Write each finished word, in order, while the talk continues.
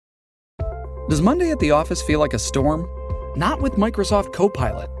Does Monday at the office feel like a storm? Not with Microsoft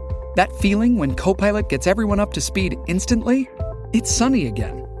Copilot. That feeling when Copilot gets everyone up to speed instantly? It's sunny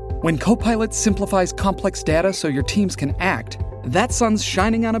again. When Copilot simplifies complex data so your teams can act, that sun's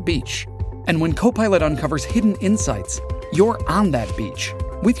shining on a beach. And when Copilot uncovers hidden insights, you're on that beach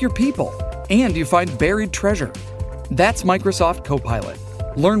with your people, and you find buried treasure. That's Microsoft Copilot.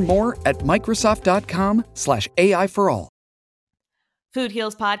 Learn more at Microsoft.com/AI for all. Food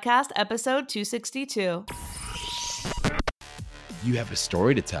Heals Podcast, episode 262. You have a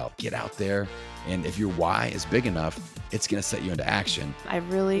story to tell. Get out there. And if your why is big enough, it's going to set you into action. I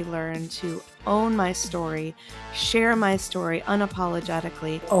really learned to own my story, share my story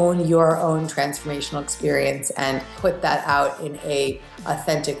unapologetically. Own your own transformational experience and put that out in a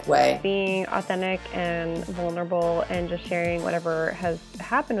authentic way. Being authentic and vulnerable and just sharing whatever has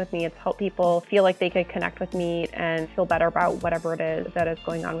happened with me, it's helped people feel like they could connect with me and feel better about whatever it is that is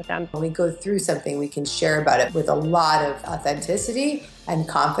going on with them. When we go through something, we can share about it with a lot of authenticity and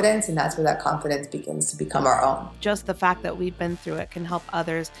confidence, and that's where that confidence begins to become our own. Just the fact that we've been through it can help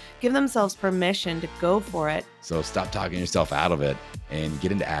others give themselves permission to go for it. So stop talking yourself out of it and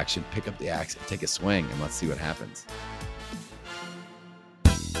get into action, pick up the axe and take a swing, and let's see what happens.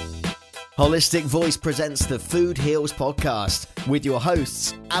 Holistic Voice presents the Food Heals podcast with your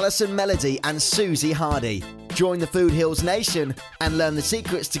hosts, Alison Melody and Susie Hardy. Join the Food Heals Nation and learn the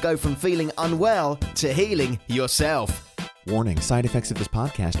secrets to go from feeling unwell to healing yourself. Warning, side effects of this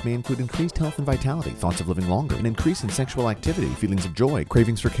podcast may include increased health and vitality, thoughts of living longer, an increase in sexual activity, feelings of joy,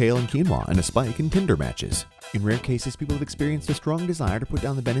 cravings for kale and quinoa, and a spike in Tinder matches. In rare cases, people have experienced a strong desire to put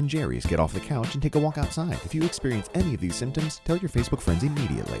down the Ben & Jerry's, get off the couch, and take a walk outside. If you experience any of these symptoms, tell your Facebook friends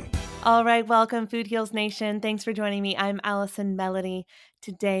immediately. All right, welcome Food Heals Nation. Thanks for joining me. I'm Alison Melody.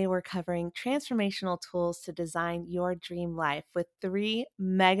 Today we're covering transformational tools to design your dream life with 3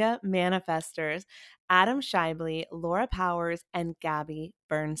 mega manifestors, Adam Shively, Laura Powers, and Gabby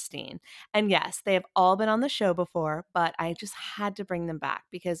Bernstein. And yes, they have all been on the show before, but I just had to bring them back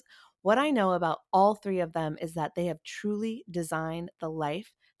because what I know about all 3 of them is that they have truly designed the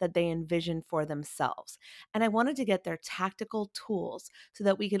life that they envisioned for themselves. And I wanted to get their tactical tools so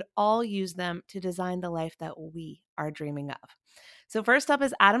that we could all use them to design the life that we are dreaming of. So first up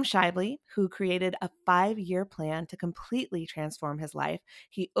is Adam Shively, who created a 5-year plan to completely transform his life.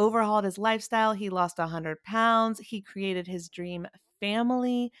 He overhauled his lifestyle. He lost 100 pounds. He created his dream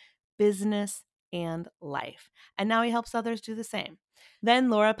family, business, and life. And now he helps others do the same. Then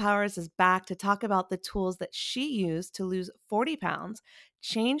Laura Powers is back to talk about the tools that she used to lose 40 pounds,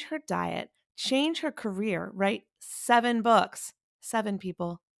 change her diet, change her career, write 7 books. 7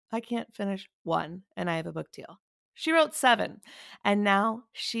 people. I can't finish 1, and I have a book deal. She wrote 7, and now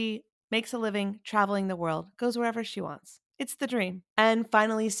she makes a living traveling the world, goes wherever she wants. It's the dream. And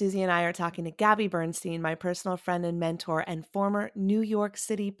finally, Susie and I are talking to Gabby Bernstein, my personal friend and mentor and former New York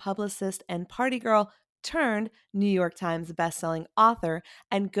City publicist and party girl turned New York Times bestselling author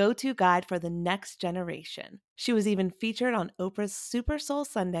and go-to guide for the next generation. She was even featured on Oprah's Super Soul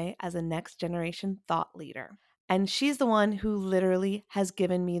Sunday as a next generation thought leader. And she's the one who literally has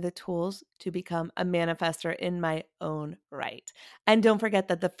given me the tools to become a manifestor in my own right. And don't forget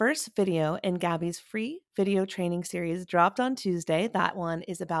that the first video in Gabby's free video training series dropped on Tuesday. That one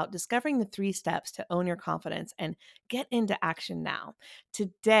is about discovering the 3 steps to own your confidence and get into action now.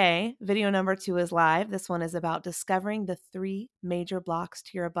 Today, video number 2 is live. This one is about discovering the 3 major blocks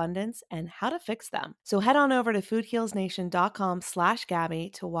to your abundance and how to fix them. So head on over to foodhealsnation.com/Gabby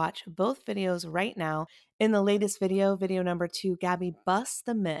to watch both videos right now. In the latest video, video number 2, Gabby busts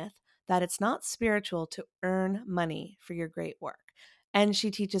the myth that it's not spiritual to earn money for your great work. And she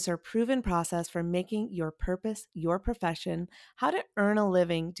teaches her proven process for making your purpose your profession, how to earn a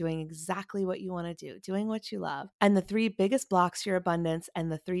living doing exactly what you want to do, doing what you love, and the 3 biggest blocks to your abundance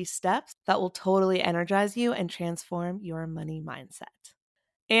and the 3 steps that will totally energize you and transform your money mindset.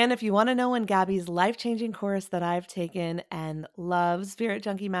 And if you want to know when Gabby's life-changing course that I've taken and love, Spirit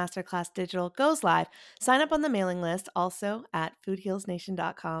Junkie Masterclass Digital, goes live, sign up on the mailing list also at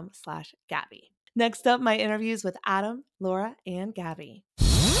foodhealsnation.com/Gabby. Next up, my interviews with Adam, Laura, and Gabby.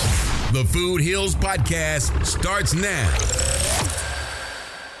 The Food Heals Podcast starts now.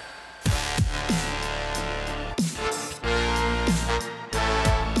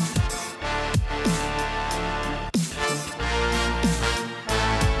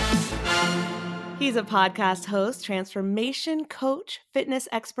 He's He's a podcast host, transformation coach, fitness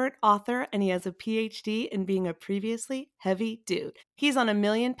expert, author, and he has a PhD in being a previously heavy dude. He's on a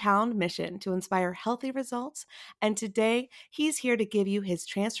 1,000,000-pound mission to inspire healthy results, and today he's here to give you his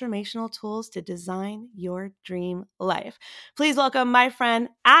transformational tools to design your dream life. Please welcome my friend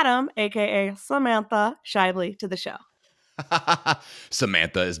Adam, aka Samantha Shively, to the show.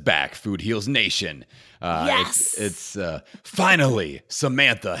 Samantha is back, Food Heals Nation. Yes. It's finally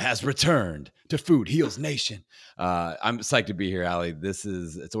Samantha has returned to Food Heals Nation. I'm psyched to be here, Allie.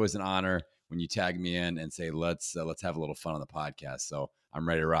 It's always an honor when you tag me in and say let's have a little fun on the podcast. So I'm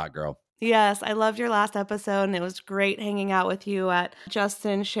ready to rock, girl. Yes, I loved your last episode, and it was great hanging out with you at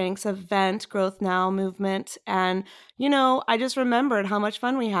Justin Shank's event, Growth Now Movement. And, I just remembered how much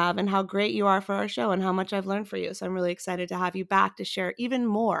fun we have and how great you are for our show and how much I've learned for you. So I'm really excited to have you back to share even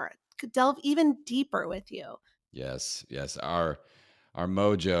more, delve even deeper with you. Yes. Our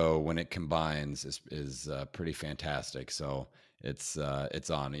mojo, when it combines, is pretty fantastic. So it's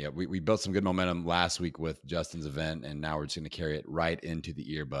on. Yeah, we built some good momentum last week with Justin's event, and now we're just going to carry it right into the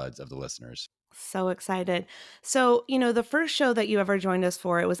earbuds of the listeners. So excited. So, the first show that you ever joined us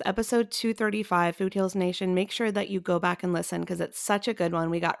for, it was episode 235, Food Heals Nation. Make sure that you go back and listen because it's such a good one.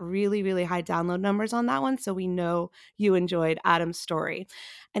 We got really, really high download numbers on that one. So we know you enjoyed Adam's story.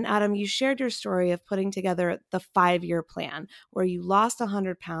 And Adam, you shared your story of putting together the 5-year plan where you lost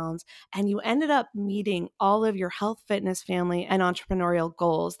 100 pounds and you ended up meeting all of your health, fitness, family, and entrepreneurial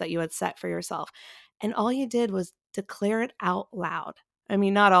goals that you had set for yourself. And all you did was declare it out loud. I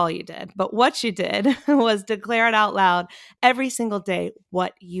mean, not all you did, but what you did was declare it out loud every single day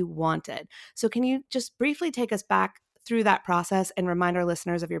what you wanted. So can you just briefly take us back through that process and remind our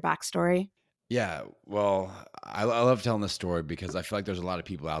listeners of your backstory? Yeah, well, I love telling this story because I feel like there's a lot of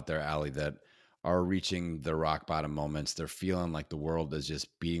people out there, Allie, that are reaching the rock bottom moments. They're feeling like the world is just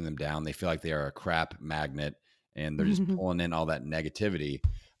beating them down. They feel like they are a crap magnet and they're just pulling in all that negativity.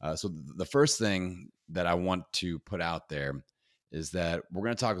 So the first thing that I want to put out there is that we're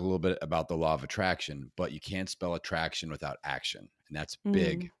going to talk a little bit about the law of attraction, but you can't spell attraction without action. And that's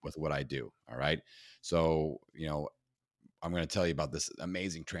big with what I do. All right. So, I'm going to tell you about this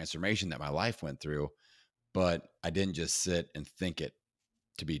amazing transformation that my life went through, but I didn't just sit and think it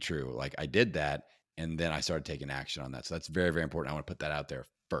to be true. Like I did that. And then I started taking action on that. So that's very, very important. I want to put that out there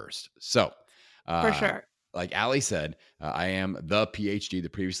first. So For sure. Like Allie said, I am the PhD, the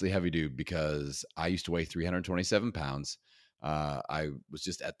previously heavy dude, because I used to weigh 327 pounds. I was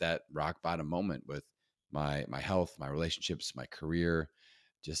just at that rock bottom moment with my health, my relationships, my career,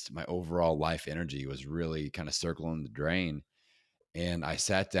 just my overall life energy was really kind of circling the drain. And I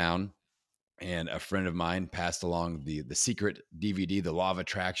sat down and a friend of mine passed along the secret DVD, The Law of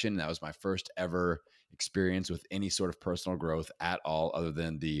Attraction. That was my first ever experience with any sort of personal growth at all, other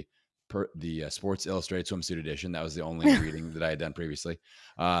than the Sports Illustrated swimsuit edition. That was the only reading that I had done previously.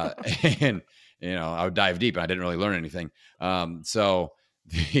 And, I would dive deep and I didn't really learn anything. Oh,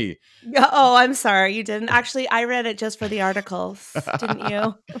 I'm sorry. You didn't. Actually, I read it just for the articles, didn't you?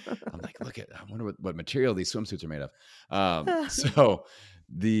 I'm like, I wonder what material these swimsuits are made of. So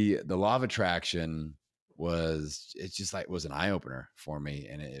the law of attraction was an eye opener for me.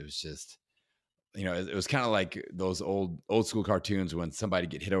 And it was just, it was kind of like those old school cartoons when somebody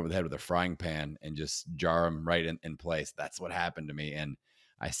get hit over the head with a frying pan and just jar them right in place. That's what happened to me. And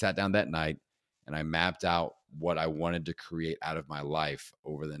I sat down that night and I mapped out what I wanted to create out of my life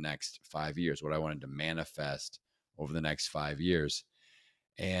over the next 5 years, what I wanted to manifest over the next 5 years.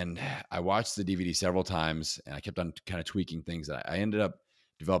 And I watched the DVD several times and I kept on kind of tweaking things. That I ended up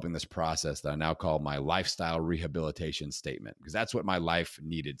developing this process that I now call my lifestyle rehabilitation statement, because that's what my life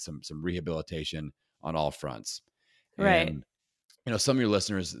needed, some rehabilitation on all fronts. Right. And, some of your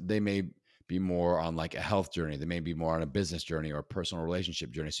listeners, they may be more on like a health journey. They may be more on a business journey or a personal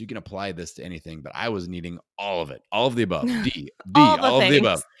relationship journey. So you can apply this to anything, but I was needing all of it, all of the above, all of the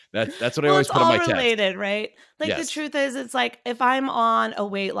above. That's what I always put on my test. It's all related, right? Like Yes. The truth is, it's like if I'm on a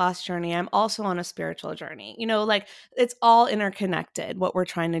weight loss journey, I'm also on a spiritual journey. Like it's all interconnected, what we're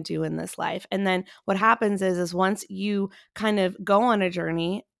trying to do in this life. And then what happens is once you kind of go on a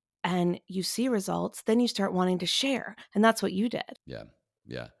journey and you see results, then you start wanting to share. And that's what you did.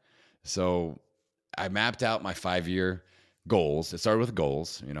 Yeah. So I mapped out my 5-year goals. It started with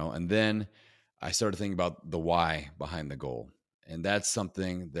goals, and then I started thinking about the why behind the goal. And that's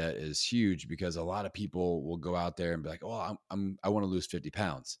something that is huge because a lot of people will go out there and be like, oh, I want to lose 50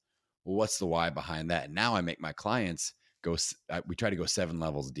 pounds. Well, what's the why behind that? And now I make my clients we try to go 7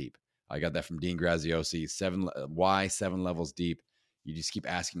 levels deep. I got that from Dean Graziosi, 7 levels deep. You just keep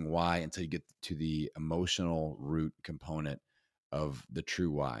asking why until you get to the emotional root component of the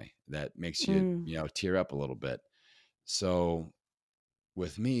true why that makes you, tear up a little bit. So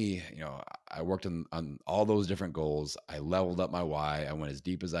with me, I worked on all those different goals. I leveled up my why. I went as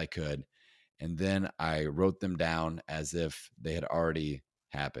deep as I could. And then I wrote them down as if they had already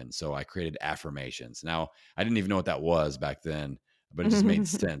happened. So I created affirmations. Now, I didn't even know what that was back then, but it just made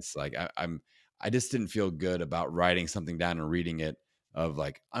sense. Like I just didn't feel good about writing something down and reading it of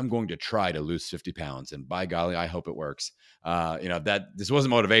like, I'm going to try to lose 50 pounds. And by golly, I hope it works. That this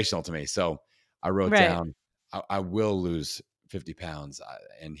wasn't motivational to me. So I wrote Right. down, I will lose 50 pounds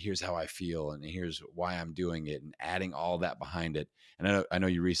and here's how I feel and here's why I'm doing it, and adding all that behind it. And I know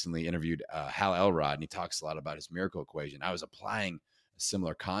you recently interviewed Hal Elrod, and he talks a lot about his miracle equation. I was applying a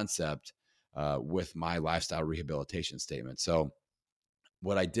similar concept with my lifestyle rehabilitation statement. So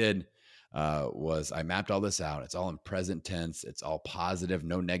what I did was I mapped all this out. It's all in present tense. It's all positive,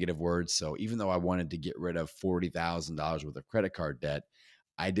 no negative words. So even though I wanted to get rid of $40,000 worth of credit card debt,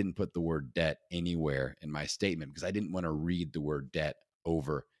 I didn't put the word debt anywhere in my statement because I didn't want to read the word debt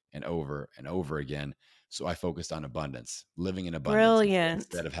over and over and over again. So I focused on abundance, living in abundance Brilliant.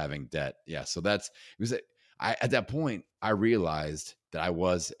 instead of having debt. Yeah. So at that point, I realized that I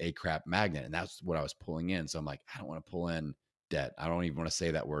was a crap magnet, and that's what I was pulling in. So I'm like, I don't want to pull in debt. I don't even want to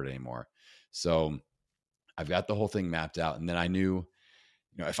say that word anymore. So I've got the whole thing mapped out. And then I knew,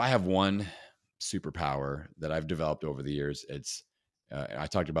 if I have one superpower that I've developed over the years, it's, I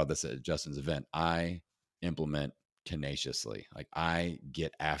talked about this at Justin's event. I implement tenaciously. Like I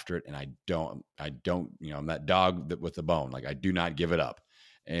get after it, and I don't, I'm that dog with the bone. Like I do not give it up.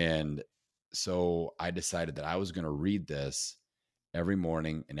 And so I decided that I was going to read this every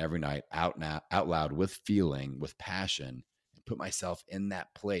morning and every night out loud with feeling, with passion, and put myself in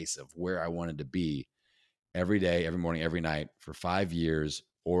that place of where I wanted to be every day, every morning, every night for 5 years,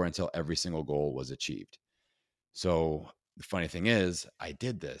 or until every single goal was achieved. So the funny thing is, I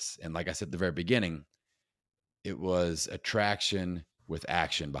did this. And like I said at the very beginning, it was attraction with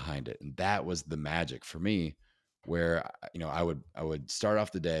action behind it. And that was the magic for me, where, I would start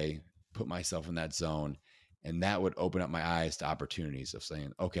off the day, put myself in that zone, and that would open up my eyes to opportunities of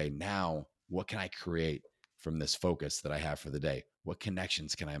saying, okay, now what can I create from this focus that I have for the day? What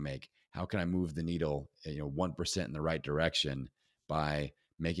connections can I make? How can I move the needle, 1% in the right direction by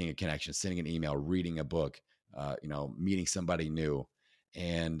making a connection, sending an email, reading a book, meeting somebody new.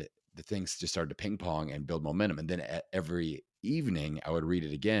 And the things just started to ping pong and build momentum. And then every evening I would read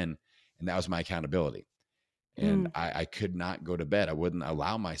it again. And that was my accountability. And I could not go to bed. I wouldn't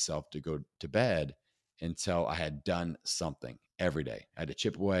allow myself to go to bed until I had done something every day. I had to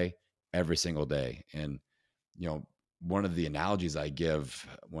chip away every single day. And, one of the analogies I give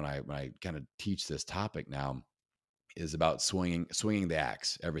when I kind of teach this topic now is about swinging the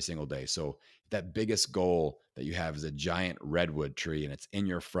axe every single day. So that biggest goal that you have is a giant redwood tree and it's in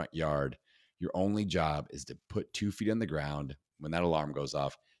your front yard. Your only job is to put 2 feet on the ground. When that alarm goes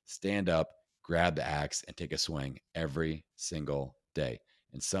off, stand up, grab the axe, and take a swing every single day.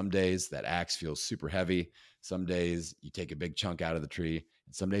 And some days that axe feels super heavy. Some days you take a big chunk out of the tree,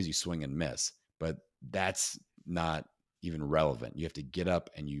 and some days you swing and miss. But that's not even relevant. You have to get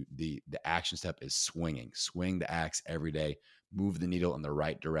up, and the action step is swing the axe every day, move the needle in the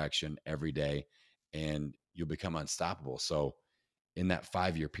right direction every day, and you'll become unstoppable. So in that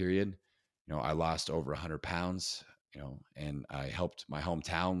 5-year period, I lost over 100 pounds, and I helped my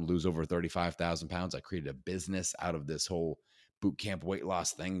hometown lose over 35,000 pounds. I created a business out of this whole boot camp weight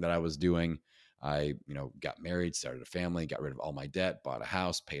loss thing that I was doing. I, got married, started a family, got rid of all my debt, bought a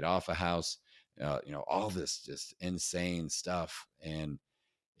house, paid off a house, all this just insane stuff. And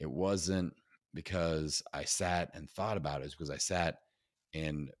it wasn't because I sat and thought about it. It's because I sat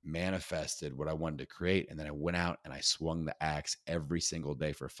and manifested what I wanted to create. And then I went out and I swung the axe every single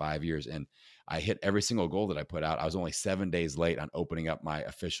day for 5 years. And I hit every single goal that I put out. I was only 7 days late on opening up my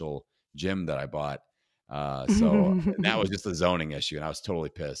official gym that I bought. So that was just a zoning issue. And I was totally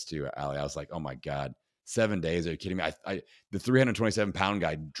pissed too, Allie. I was like, oh my God, 7 days. Are you kidding me? The 327-pound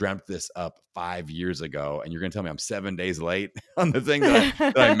guy dreamt this up 5 years ago. And you're going to tell me I'm 7 days late on the thing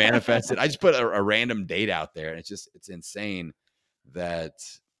that I manifested. I just put a random date out there, and it's insane that,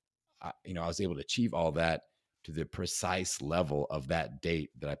 I was able to achieve all that to the precise level of that date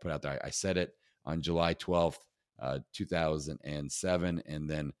that I put out there. I said it on July 12th, 2007. And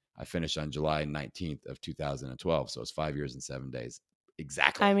then I finished on July 19th of 2012. So it's 5 years and 7 days.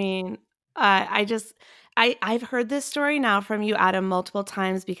 Exactly. I mean, I've heard this story now from you, Adam, multiple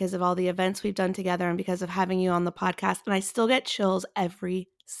times because of all the events we've done together and because of having you on the podcast. And I still get chills every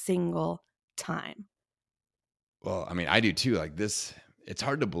single time. Well, I mean, I do too. Like this, it's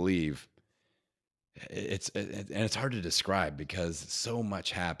hard to believe and it's hard to describe because so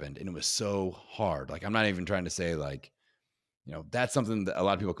much happened and it was so hard. Like, I'm not even trying to say like, that's something that a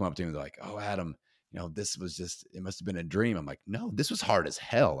lot of people come up to me and they're like, "Oh, Adam, this was just, it must have been a dream." I'm like, "No, this was hard as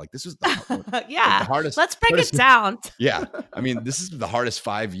hell. Like, this was like the Yeah. hardest, Let's break it down. yeah. I mean, this is the hardest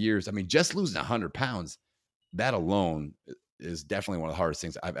 5 years. I mean, just losing 100 pounds, that alone is definitely one of the hardest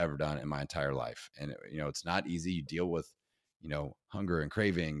things I've ever done in my entire life. And, it's not easy. You deal with, hunger and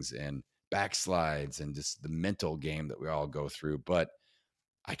cravings and backslides and just the mental game that we all go through. But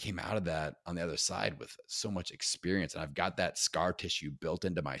I came out of that on the other side with so much experience, and I've got that scar tissue built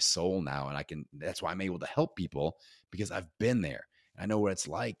into my soul now. And that's why I'm able to help people, because I've been there. I know what it's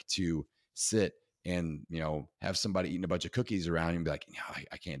like to sit and, have somebody eating a bunch of cookies around you and be like,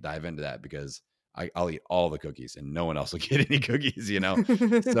 I can't dive into that because I'll eat all the cookies and no one else will get any cookies,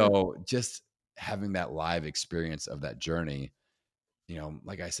 So just having that live experience of that journey,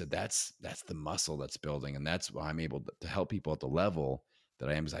 like I said, that's the muscle that's building. And that's why I'm able to help people at the level that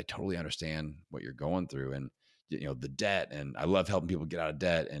I am, is I totally understand what you're going through and, the debt. And I love helping people get out of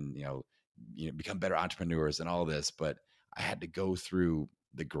debt and, become better entrepreneurs and all this. But I had to go through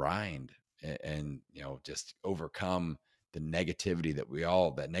the grind and just overcome the negativity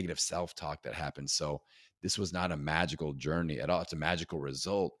that negative self-talk that happens. So this was not a magical journey at all. It's a magical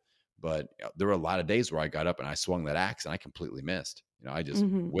result. But there were a lot of days where I got up and I swung that axe and I completely missed. I just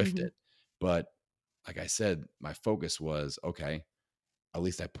whiffed it. But like I said, my focus was, okay, at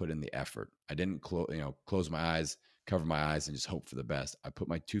least I put in the effort. I didn't close my eyes, cover my eyes, and just hope for the best. I put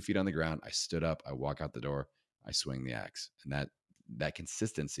my 2 feet on the ground. I stood up. I walk out the door. I swing the axe, and that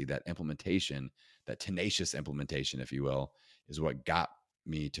consistency, that implementation, that tenacious implementation, if you will, is what got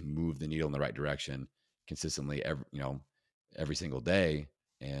me to move the needle in the right direction consistently every single day.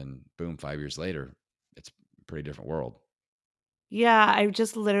 And boom, 5 years later, it's a pretty different world. Yeah, I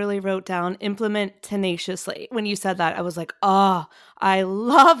just literally wrote down implement tenaciously. When you said that, I was like, oh, I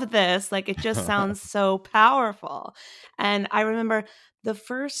love this. Like, it just sounds so powerful. And I remember the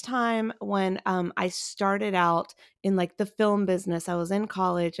first time when I started out in like the film business, I was in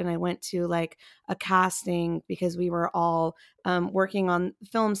college and I went to like a casting because we were all working on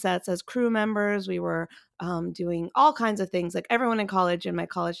film sets as crew members. We were doing all kinds of things. Like everyone in college in my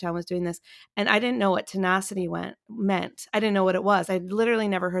college town was doing this. And I didn't know what tenacity meant. I didn't know what it was. I'd literally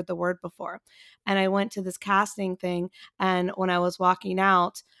never heard the word before. And I went to this casting thing. And when I was walking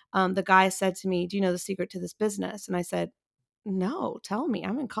out, the guy said to me, "Do you know the secret to this business?" And I said, "No, tell me.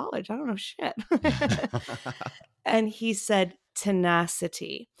 I'm in college. I don't know shit." And he said,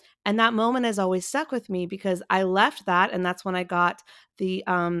 "Tenacity." And that moment has always stuck with me because I left that, and that's when I got the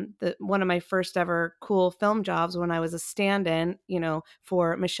one of my first ever cool film jobs when I was a stand-in,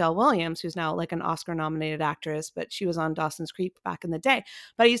 for Michelle Williams, who's now like an Oscar nominated actress, but she was on Dawson's Creek back in the day.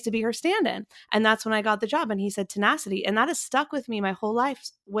 But I used to be her stand-in, and that's when I got the job. And he said tenacity, and that has stuck with me my whole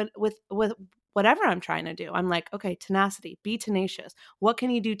life with whatever I'm trying to do. I'm like, okay, tenacity, be tenacious. What can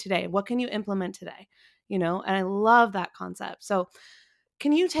you do today? What can you implement today? And I love that concept. So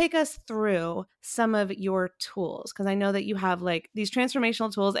can you take us through some of your tools? Because I know that you have like these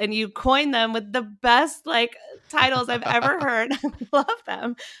transformational tools and you coin them with the best like titles I've ever heard. I love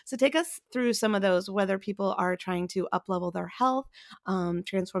them. So take us through some of those, whether people are trying to up-level their health,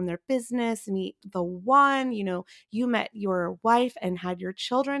 transform their business, meet the one, you met your wife and had your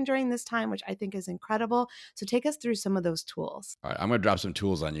children during this time, which I think is incredible. So take us through some of those tools. All right, I'm going to drop some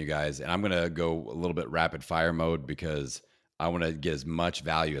tools on you guys, and I'm going to go a little bit rapid fire mode because I want to get as much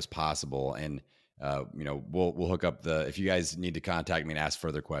value as possible. And, we'll hook up if you guys need to contact me and ask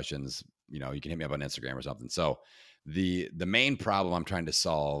further questions, you can hit me up on Instagram or something. So the main problem I'm trying to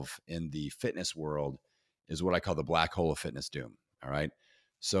solve in the fitness world is what I call the black hole of fitness doom. All right.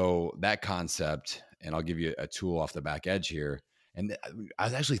 So that concept, and I'll give you a tool off the back edge here. And I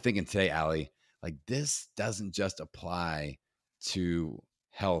was actually thinking today, Allie, like this doesn't just apply to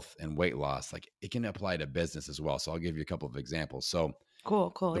health and weight loss. Like it can apply to business as well. So I'll give you a couple of examples. So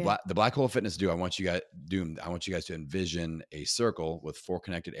Cool. the black hole of fitness doom, I want you guys to envision a circle with 4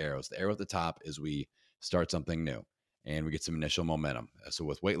 connected arrows. The arrow at the top is we start something new and we get some initial momentum. So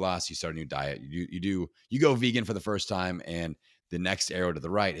with weight loss, you start a new diet. You go vegan for the first time, and the next arrow to the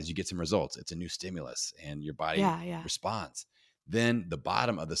right is you get some results. It's a new stimulus and your body responds. Then the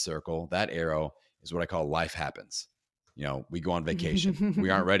bottom of the circle, that arrow, is what I call life happens. We go on vacation. We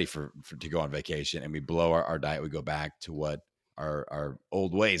aren't ready to go on vacation, and we blow our diet. We go back to what our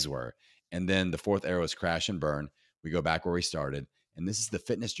old ways were. And then the 4th arrow is crash and burn. We go back where we started. And this is the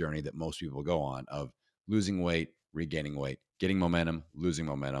fitness journey that most people go on, of losing weight, regaining weight, getting momentum, losing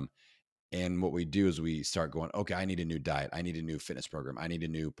momentum. And what we do is we start going, okay, I need a new diet. I need a new fitness program. I need a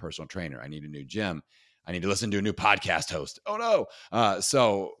new personal trainer. I need a new gym. I need to listen to a new podcast host. Oh no.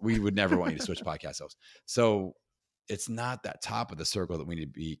 So we would never want you to switch podcast hosts. So it's not that top of the circle that we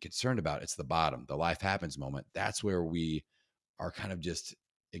need to be concerned about. It's the bottom, the life happens moment. That's where we are kind of just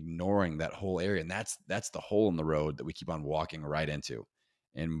ignoring that whole area. And that's the hole in the road that we keep on walking right into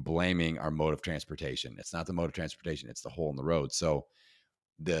and blaming our mode of transportation. It's not the mode of transportation. It's the hole in the road. So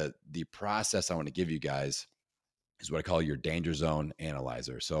the process I want to give you guys is what I call your danger zone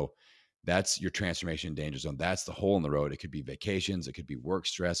analyzer. So that's your transformation danger zone. That's the hole in the road. It could be vacations. It could be work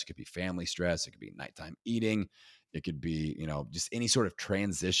stress. It could be family stress. It could be nighttime eating. It could be, just any sort of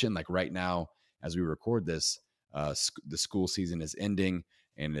transition. Like right now, as we record this, the school season is ending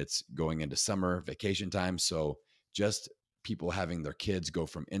and it's going into summer vacation time. So just people having their kids go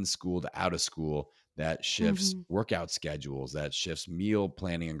from in school to out of school, that shifts workout schedules, that shifts meal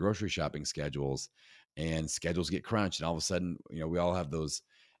planning and grocery shopping schedules, and schedules get crunched. And all of a sudden, we all have those,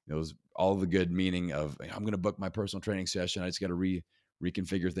 all the good meaning of, I'm going to book my personal training session. I just got to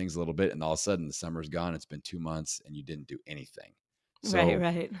reconfigure things a little bit. And all of a sudden the summer's gone. It's been 2 months and you didn't do anything. So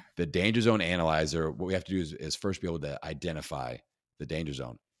Right. the danger zone analyzer, what we have to do is first be able to identify the danger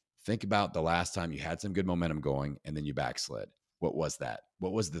zone. Think about the last time you had some good momentum going and then you backslid. What was that?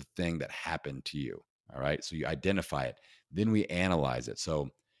 What was the thing that happened to you? All right. So you identify it. Then we analyze it. So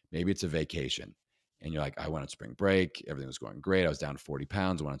maybe it's a vacation and you're like, I went on spring break. Everything was going great. I was down 40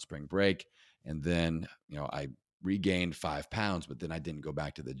 pounds. I went on spring break. And then, I regained 5 pounds, but then I didn't go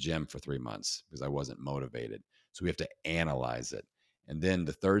back to the gym for 3 months because I wasn't motivated. So we have to analyze it. And then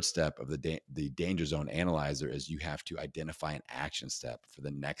the third step of the danger zone analyzer is you have to identify an action step for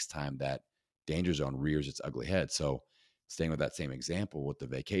the next time that danger zone rears its ugly head. So staying with that same example with the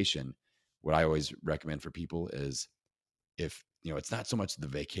vacation, what I always recommend for people is, if it's not so much the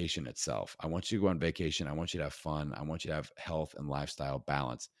vacation itself. I want you to go on vacation. I want you to have fun. I want you to have health and lifestyle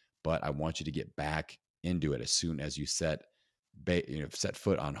balance, but I want you to get back into it as soon as you set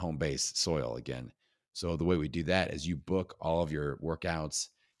foot on home base soil again. So the way we do that is you book all of your workouts,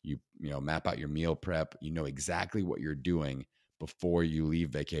 you map out your meal prep, exactly what you're doing before you leave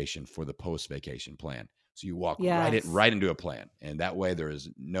vacation for the post-vacation plan. So you walk right into a plan. And that way there is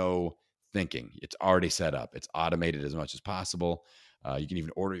no thinking. It's already set up. It's automated as much as possible. You can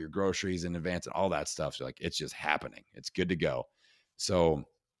even order your groceries in advance and all that stuff. So it's just happening. It's good to go. So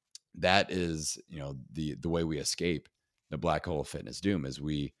that is, the way we escape the black hole of fitness doom, is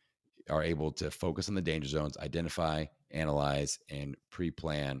we are able to focus on the danger zones, identify, analyze, and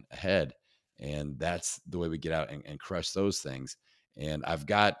pre-plan ahead. And that's the way we get out and crush those things. And I've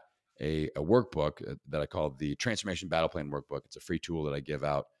got a workbook that I call the Transformation Battle Plan Workbook. It's a free tool that I give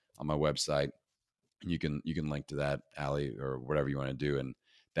out on my website. And you can link to that, Allie, or whatever you want to do. And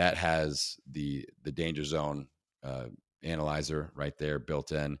that has the danger zone analyzer right there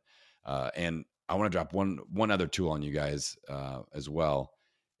built in. And I want to drop one other tool on you guys as well.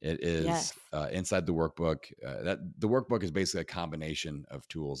 It is inside the workbook. That the workbook is basically a combination of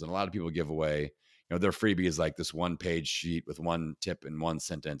tools, and a lot of people give away, their freebie is like this 1-page sheet with one tip in one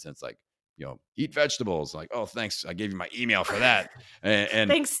sentence, and it's like, eat vegetables. Like, oh, thanks, I gave you my email for that. And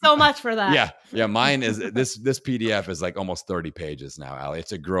thanks so much for that. Yeah. Mine is this PDF is like almost 30 pages now, Allie.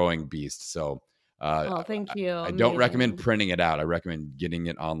 It's a growing beast. So thank you. I don't recommend printing it out. I recommend getting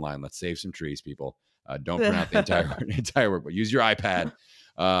it online. Let's save some trees, people. Don't print out the entire workbook. Use your iPad.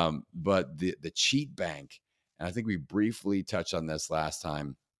 But the cheat bank, and I think we briefly touched on this last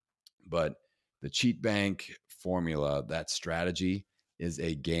time, but the cheat bank formula, that strategy, is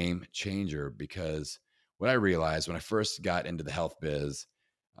a game changer, because what I realized when I first got into the health biz,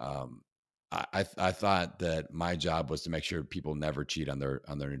 I thought that my job was to make sure people never cheat on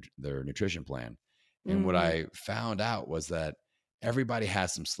their nutrition plan. And what I found out was that everybody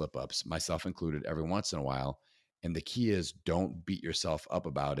has some slip ups, myself included, every once in a while. And the key is, don't beat yourself up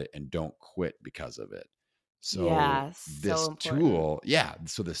about it and don't quit because of it. So this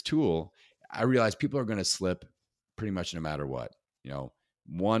tool, I realized people are going to slip pretty much no matter what.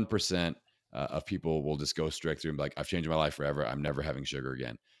 1% of people will just go strict through and be like, I've changed my life forever. I'm never having sugar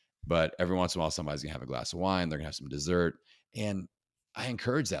again. But every once in a while, somebody's gonna have a glass of wine. They're gonna have some dessert. And I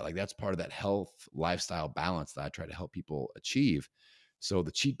encourage that. Like, that's part of that health lifestyle balance that I try to help people achieve. So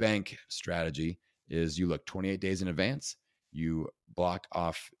the cheat bank strategy is, you look 28 days in advance, you block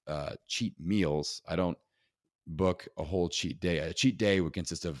off cheat meals. I don't book a whole cheat day. A cheat day would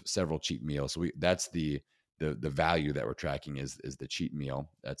consist of several cheat meals. So that's the value that we're tracking is the cheat meal.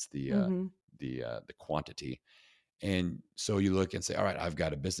 That's the quantity. And so you look and say, all right, I've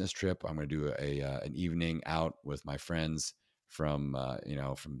got a business trip. I'm going to do an evening out with my friends from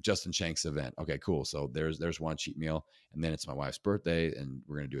Justin Shank's event. Okay, cool. So there's one cheat meal, and then it's my wife's birthday, and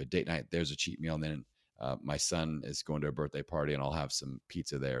we're gonna do a date night. There's a cheat meal, and then my son is going to a birthday party, and I'll have some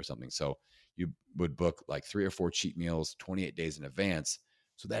pizza there or something. So you would book like 3 or 4 cheat meals 28 days in advance,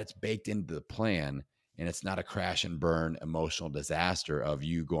 so that it's baked into the plan, and it's not a crash and burn emotional disaster of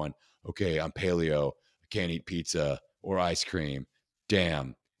you going, okay, I'm paleo, I can't eat pizza or ice cream.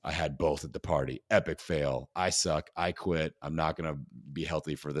 Damn, I had both at the party. Epic fail. I suck. I quit. I'm not going to be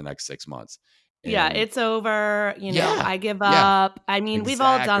healthy for the next 6 months. Yeah, And it's over. yeah, I give yeah, up. I mean, we've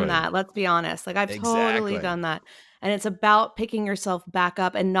all done exactly. that. Let's be honest. Like, I've totally Exactly. done that. And it's about picking yourself back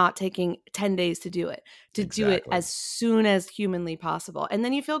up and not taking 10 days to do it, to do it Exactly. as soon as humanly possible. And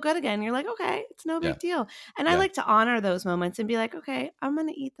then you feel good again. You're like, okay, it's no Yeah. big deal. And I Yeah. like to honor those moments and be like, okay, I'm going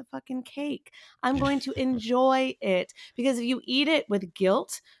to eat the fucking cake. I'm going to enjoy it. Because if you eat it with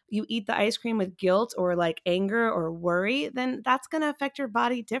guilt, you eat the ice cream with guilt or like anger or worry, then that's going to affect your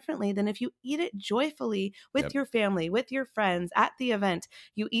body differently than if you eat it joyfully with Yep. your family, with your friends at the event.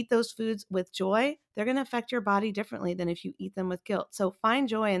 You eat those foods with joy, they're going to affect your body differently than if you eat them with guilt. So find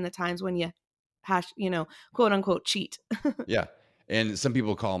joy in the times when you quote unquote cheat. Yeah. And some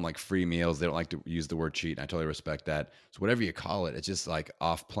people call them like free meals. They don't like to use the word cheat. And I totally respect that. So whatever you call it, it's just like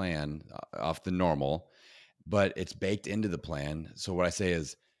off plan, off the normal, but it's baked into the plan. So what I say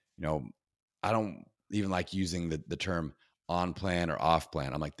is, I don't even like using the term on plan or off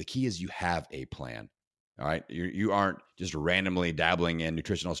plan. I'm like, the key is you have a plan. All right. You aren't just randomly dabbling in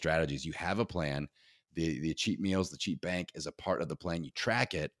nutritional strategies. You have a plan. The cheat meals, the cheat bank is a part of the plan. You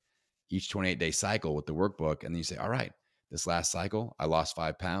track it each 28-day cycle with the workbook. And then you say, all right, this last cycle, I lost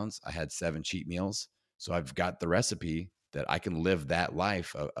 5 pounds. I had 7 cheat meals. So I've got the recipe that I can live that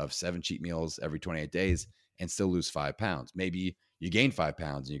life of 7 cheat meals every 28 days and still lose 5 pounds. Maybe you gain 5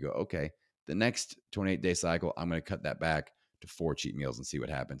 pounds and you go, okay, the next 28-day cycle, I'm going to cut that back to 4 cheat meals and see what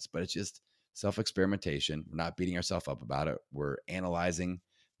happens. But it's just self-experimentation. We're not beating ourselves up about it. We're analyzing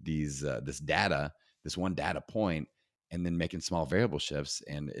this data, this one data point, and then making small variable shifts.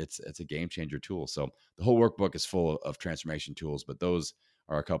 And it's a game changer tool. So the whole workbook is full of transformation tools, but those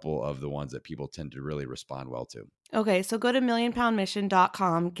are a couple of the ones that people tend to really respond well to. Okay, so go to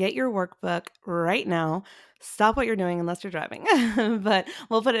millionpoundmission.com, get your workbook right now. Stop what you're doing unless you're driving, but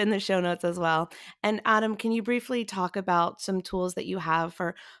we'll put it in the show notes as well. And Adam, can you briefly talk about some tools that you have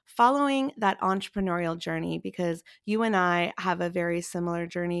for following that entrepreneurial journey? Because you and I have a very similar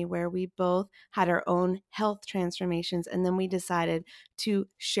journey where we both had our own health transformations, and then we decided to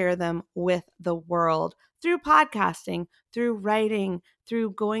share them with the world through podcasting, through writing,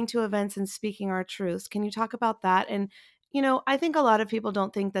 through going to events and speaking our truths. Can you talk about that? And, I think a lot of people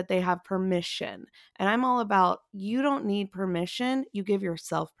don't think that they have permission. And I'm all about you don't need permission. You give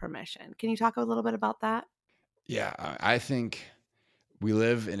yourself permission. Can you talk a little bit about that? Yeah, I think we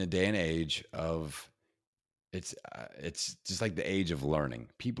live in a day and age of it's just like the age of learning.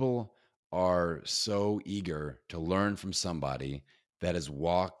 People are so eager to learn from somebody that has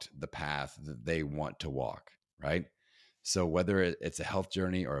walked the path that they want to walk, right? So whether it's a health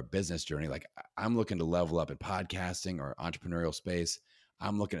journey or a business journey, like I'm looking to level up in podcasting or entrepreneurial space,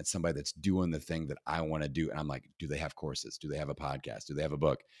 I'm looking at somebody that's doing the thing that I want to do. And I'm like, do they have courses? Do they have a podcast? Do they have a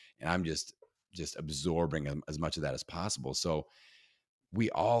book? And I'm just absorbing as much of that as possible. So we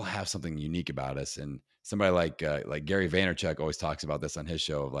all have something unique about us. And somebody like Gary Vaynerchuk always talks about this on his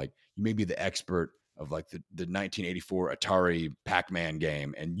show of like, you may be the expert of like the 1984 Atari Pac-Man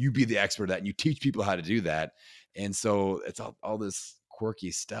game, and you be the expert of that, and you teach people how to do that. And so it's all this quirky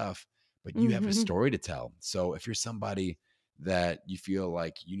stuff, but you have a story to tell. So if you're somebody that you feel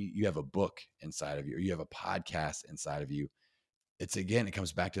like you have a book inside of you, or you have a podcast inside of you, it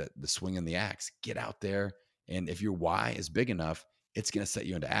comes back to the swing and the axe. Get out there. And if your why is big enough, it's going to set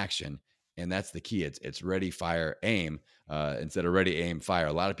you into action. And that's the key. It's ready, fire, aim, instead of ready, aim, fire.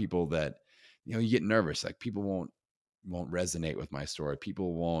 A lot of people that, you get nervous, like people won't resonate with my story.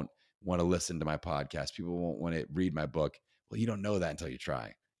 People won't want to listen to my podcast. People won't want to read my book. Well, you don't know that until you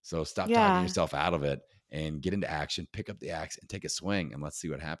try. So stop talking yourself out of it and get into action, pick up the axe and take a swing, and let's see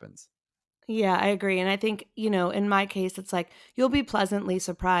what happens. Yeah, I agree. And I think, in my case, it's like you'll be pleasantly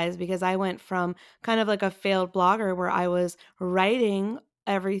surprised because I went from kind of like a failed blogger where I was writing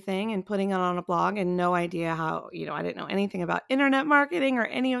everything and putting it on a blog and no idea how, I didn't know anything about internet marketing or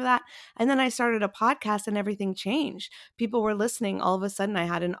any of that. And then I started a podcast and everything changed. People were listening. All of a sudden, I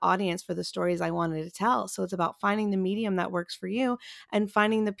had an audience for the stories I wanted to tell. So it's about finding the medium that works for you and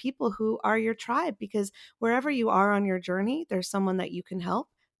finding the people who are your tribe, because wherever you are on your journey, there's someone that you can help.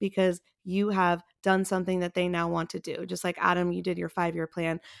 because you have done something that they now want to do. Just like Adam, you did your 5-year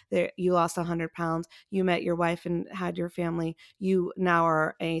plan. There, you lost 100 pounds. You met your wife and had your family. You now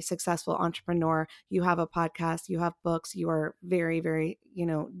are a successful entrepreneur. You have a podcast. You have books. You are very, very,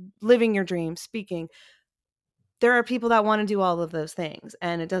 living your dream, speaking. There are people that want to do all of those things.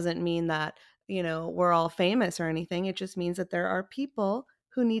 And it doesn't mean that, we're all famous or anything. It just means that there are people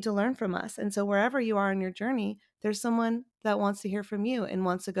who need to learn from us. And so wherever you are in your journey, there's someone that wants to hear from you and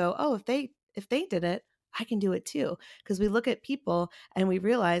wants to go, oh, if they did it, I can do it too. Because we look at people and we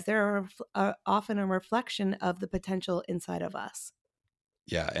realize they're often a reflection of the potential inside of us.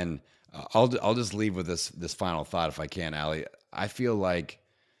 Yeah. And I'll just leave with this final thought if I can, Allie. I feel like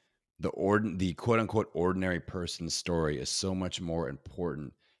the quote unquote ordinary person's story is so much more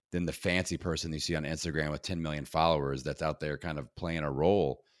important than the fancy person you see on Instagram with 10 million followers that's out there kind of playing a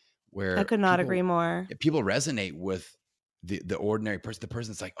role where I could not agree more. People resonate with the ordinary person, the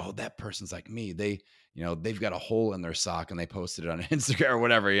person that's like, oh, that person's like me. They've got a hole in their sock and they posted it on Instagram or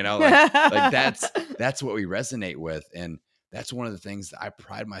whatever, like that's what we resonate with. And that's one of the things that I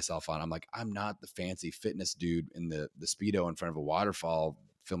pride myself on. I'm like, I'm not the fancy fitness dude in the Speedo in front of a waterfall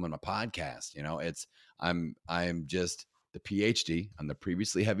filming a podcast. I'm just the PhD. I'm the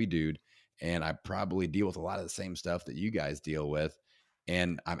previously heavy dude. And I probably deal with a lot of the same stuff that you guys deal with.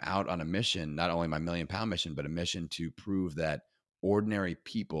 And I'm out on a mission, not only my 1 million pound mission, but a mission to prove that ordinary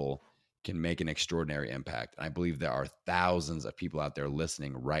people can make an extraordinary impact. And I believe there are thousands of people out there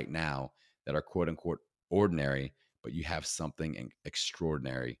listening right now that are quote unquote ordinary, but you have something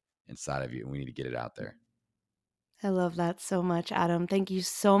extraordinary inside of you, and we need to get it out there. I love that so much, Adam. Thank you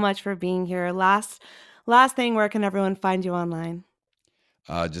so much for being here. Last thing, where can everyone find you online?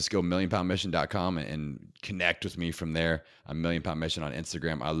 Just go millionpoundmission.com and connect with me from there. I'm Million Pound Mission on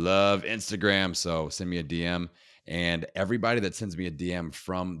Instagram. I love Instagram, so send me a DM. And everybody that sends me a DM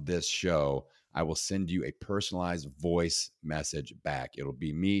from this show, I will send you a personalized voice message back. It'll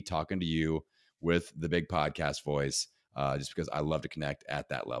be me talking to you with the big podcast voice, just because I love to connect at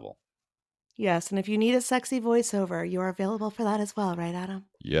that level. Yes, and if you need a sexy voiceover, you are available for that as well, right, Adam?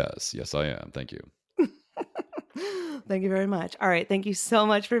 Yes, I am. Thank you. Thank you very much. All right, thank you so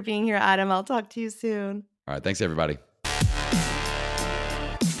much for being here, Adam. I'll talk to you soon. All right, thanks, everybody.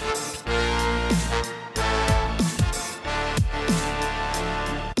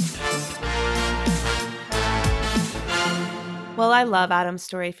 Well, I love Adam's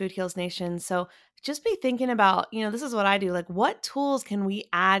story, Food Heals Nation. So just be thinking about, this is what I do. Like, what tools can we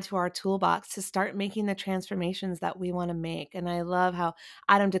add to our toolbox to start making the transformations that we want to make? And I love how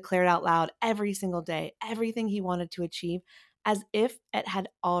Adam declared out loud every single day, everything he wanted to achieve, as if it had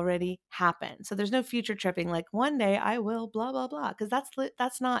already happened. So there's no future tripping, like one day I will blah, blah, blah, because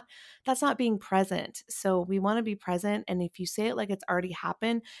that's not being present. So we want to be present. And if you say it like it's already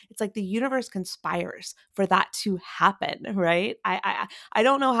happened, it's like the universe conspires for that to happen, right? I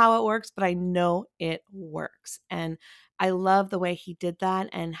don't know how it works, but I know it works. And I love the way he did that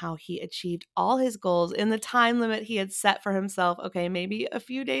and how he achieved all his goals in the time limit he had set for himself. Okay, maybe a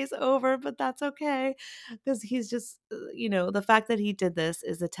few days over, but that's okay. Because he's just, the fact that he did this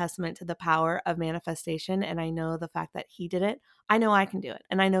is a testament to the power of manifestation. And I know the fact that he did it, I know I can do it.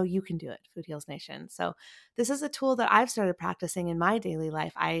 And I know you can do it, Food Heals Nation. So this is a tool that I've started practicing in my daily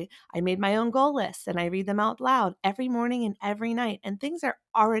life. I made my own goal lists and I read them out loud every morning and every night. And things are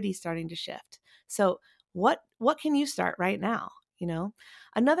already starting to shift. So what can you start right now?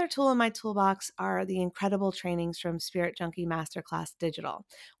 Another tool in my toolbox are the incredible trainings from Spirit Junkie Masterclass Digital,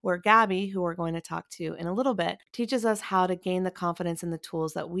 where Gabby, who we're going to talk to in a little bit, teaches us how to gain the confidence and the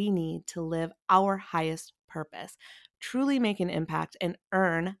tools that we need to live our highest purpose, truly make an impact, and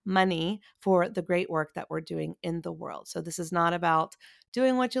earn money for the great work that we're doing in the world. So this is not about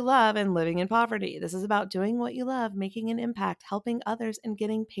doing what you love and living in poverty. This is about doing what you love, making an impact, helping others, and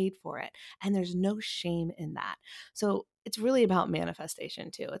getting paid for it. And there's no shame in that. So it's really about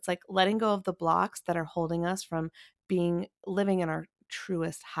manifestation too. It's like letting go of the blocks that are holding us from living in our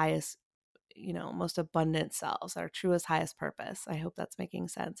truest, highest, most abundant selves, our truest, highest purpose. I hope that's making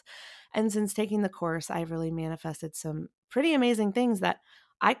sense. And since taking the course, I've really manifested some pretty amazing things that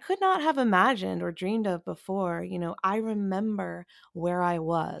I could not have imagined or dreamed of before. I remember where I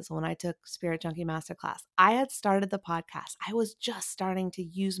was when I took Spirit Junkie Masterclass. I had started the podcast. I was just starting to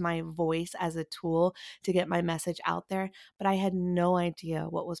use my voice as a tool to get my message out there, but I had no idea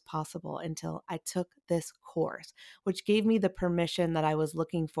what was possible until I took this course, which gave me the permission that I was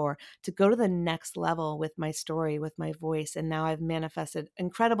looking for to go to the next level with my story, with my voice. And now I've manifested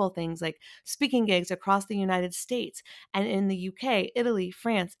incredible things like speaking gigs across the United States and in the UK, Italy, France,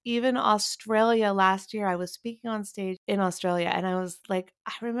 France, even Australia last year. I was speaking on stage in Australia and I was like,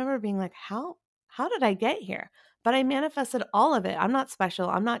 I remember being like, how did I get here? But I manifested all of it. I'm not special.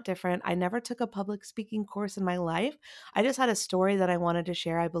 I'm not different. I never took a public speaking course in my life. I just had a story that I wanted to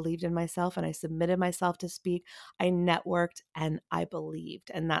share. I believed in myself and I submitted myself to speak. I networked and I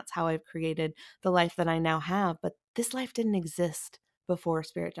believed. And that's how I've created the life that I now have. But this life didn't exist before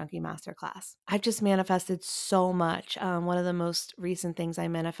Spirit Junkie Masterclass. I've just manifested so much. One of the most recent things I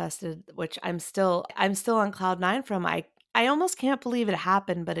manifested, which I'm still on cloud 9 from, I almost can't believe it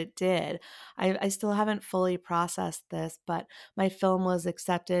happened, but it did. I still haven't fully processed this, but my film was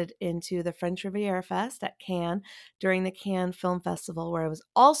accepted into the French Riviera Fest at Cannes during the Cannes Film Festival, where I was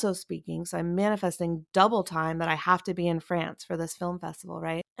also speaking. So I'm manifesting double time that I have to be in France for this film festival,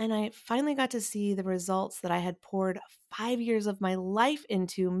 right? And I finally got to see the results that I had poured 5 years of my life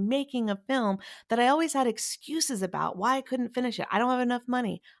into making a film that I always had excuses about why I couldn't finish it. I don't have enough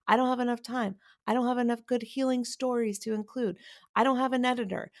money. I don't have enough time. I don't have enough good healing stories to include. I don't have an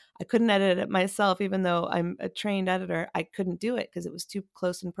editor. I couldn't edit it myself, even though I'm a trained editor. I couldn't do it because it was too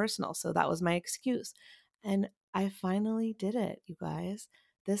close and personal. So that was my excuse. And I finally did it, you guys.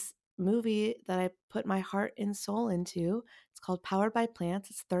 This movie that I put my heart and soul into, it's called Powered by Plants.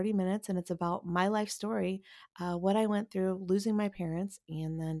 It's 30 minutes and it's about my life story, what I went through losing my parents,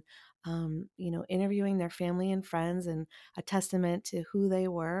 and then interviewing their family and friends, and a testament to who they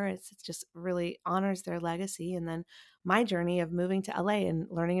were. It just really honors their legacy. And then my journey of moving to LA and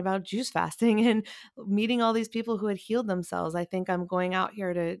learning about juice fasting and meeting all these people who had healed themselves. I think I'm going out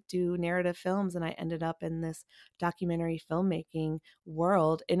here to do narrative films, and I ended up in this documentary filmmaking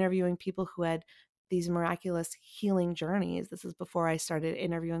world, interviewing people who had these miraculous healing journeys. This is before I started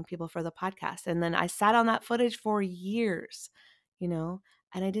interviewing people for the podcast. And then I sat on that footage for years,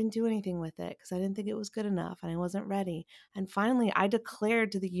 and I didn't do anything with it because I didn't think it was good enough and I wasn't ready. And finally, I declared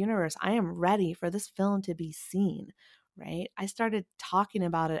to the universe, I am ready for this film to be seen, right? I started talking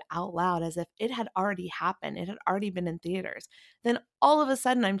about it out loud as if it had already happened. It had already been in theaters. Then all of a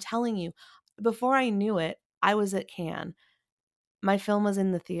sudden, I'm telling you, before I knew it, I was at Cannes. My film was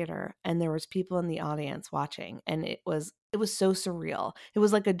in the theater and there was people in the audience watching, and it was so surreal. It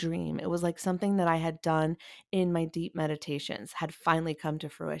was like a dream. It was like something that I had done in my deep meditations had finally come to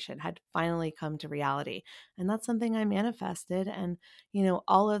fruition, had finally come to reality. And that's something I manifested. And,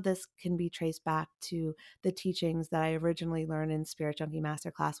 all of this can be traced back to the teachings that I originally learned in Spirit Junkie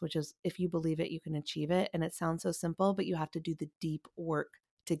Masterclass, which is if you believe it, you can achieve it. And it sounds so simple, but you have to do the deep work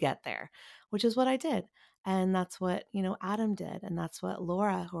to get there, which is what I did. And that's what, Adam did. And that's what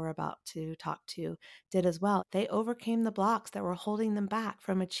Laura, who we're about to talk to, did as well. They overcame the blocks that were holding them back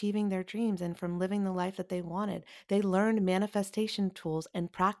from achieving their dreams and from living the life that they wanted. They learned manifestation tools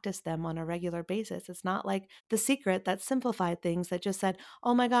and practiced them on a regular basis. It's not like The Secret that simplified things, that just said,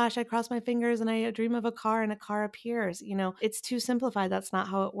 oh my gosh, I cross my fingers and I dream of a car and a car appears. It's too simplified. That's not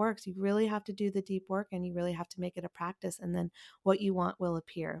how it works. You really have to do the deep work and you really have to make it a practice, and then what you want will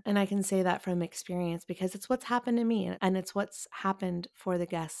appear. And I can say that from experience because it's what's happened to me and it's what's happened for the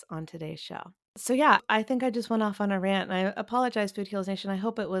guests on today's show. So yeah, I think I just went off on a rant, and I apologize, Food Heals Nation. I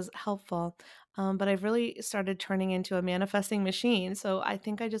hope it was helpful. But I've really started turning into a manifesting machine. So I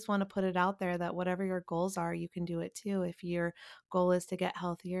think I just want to put it out there that whatever your goals are, you can do it too. If your goal is to get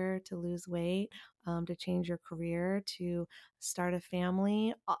healthier, to lose weight, to change your career, to start a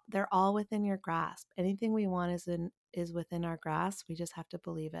family, they're all within your grasp. Anything we want is within our grasp. We just have to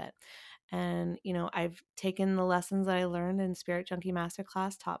believe it. And, I've taken the lessons that I learned in Spirit Junkie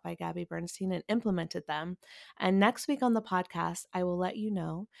Masterclass taught by Gabby Bernstein and implemented them. And next week on the podcast, I will let you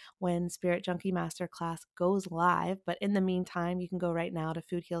know when Spirit Junkie Masterclass goes live. But in the meantime, you can go right now to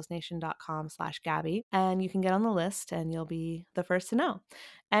foodhealsnation.com/Gabby and you can get on the list and you'll be the first to know.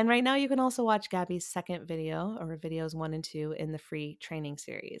 And right now you can also watch Gabby's second video, or videos 1 and 2 in the free training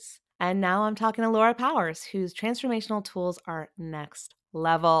series. And now I'm talking to Laura Powers, whose transformational tools are next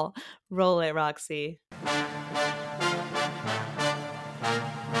level. Roll it, Roxy.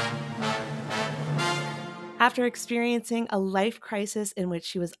 After experiencing a life crisis in which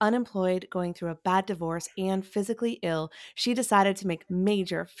she was unemployed, going through a bad divorce, and physically ill, she decided to make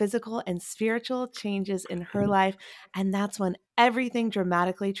major physical and spiritual changes in her life. And that's when everything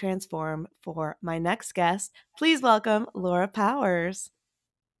dramatically transformed for my next guest. Please welcome Laura Powers.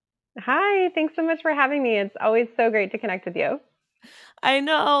 Hi, thanks so much for having me. It's always so great to connect with you. I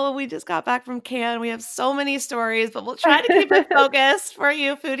know, we just got back from Cannes. We have so many stories, but we'll try to keep it focused for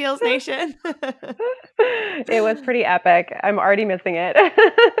you, Food Heals Nation. It was pretty epic. I'm already missing it.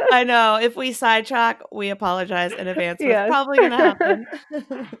 I know. If we sidetrack, we apologize in advance. Yes. It's probably going to happen.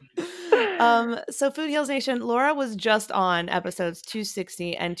 So Food Heals Nation, Laura was just on episodes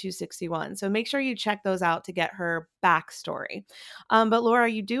 260 and 261. So make sure you check those out to get her backstory. But Laura,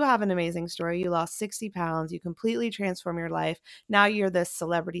 you do have an amazing story. You lost 60 pounds. You completely transformed your life. Now you're this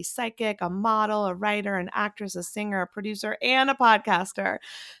celebrity psychic, a model, a writer, an actress, a singer, a producer, and a podcaster.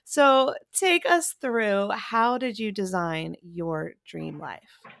 So take us through, how did you design your dream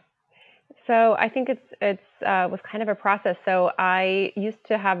life? So I think it's was kind of a process. So I used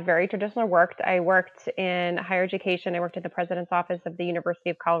to have very traditional work. I worked in higher education. I worked in the president's office of the University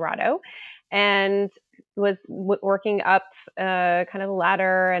of Colorado, and was working up kind of the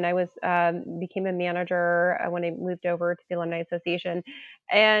ladder. And I was became a manager when I moved over to the Alumni Association.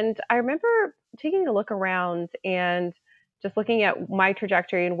 And I remember taking a look around and just looking at my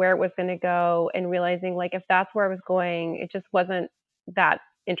trajectory and where it was going to go, and realizing like if that's where I was going, it just wasn't that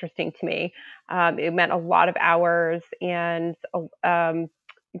interesting to me. It meant a lot of hours and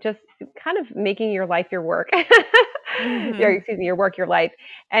just kind of making your life your work. Your work your life.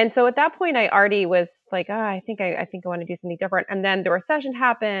 And so at that point, I already was like, oh, I think I want to do something different. And then the recession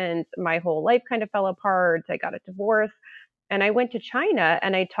happened. My whole life kind of fell apart. I got a divorce, and I went to China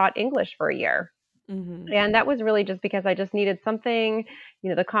and I taught English for a year. And that was really just because I just needed something.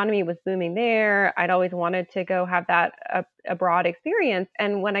 The economy was booming there. I'd always wanted to go have that abroad experience.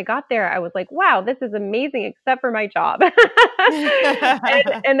 And when I got there, I was like, wow, this is amazing, except for my job. And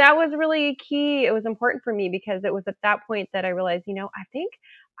that was really key. It was important for me because it was at that point that I realized, I think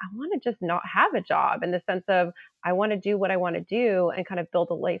I want to just not have a job, in the sense of I want to do what I want to do and kind of build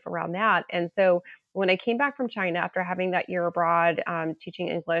a life around that. And so when I came back from China after having that year abroad, teaching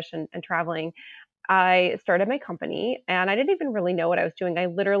English and traveling, I started my company, and I didn't even really know what I was doing. I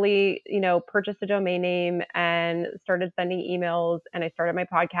literally, purchased a domain name and started sending emails, and I started my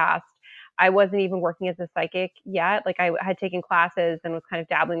podcast. I wasn't even working as a psychic yet. Like, I had taken classes and was kind of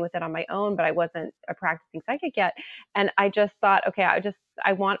dabbling with it on my own, but I wasn't a practicing psychic yet. And I just thought, okay,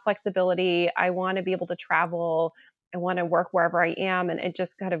 I want flexibility. I want to be able to travel. I want to work wherever I am. And it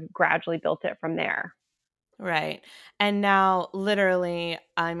just kind of gradually built it from there. Right. And now, literally,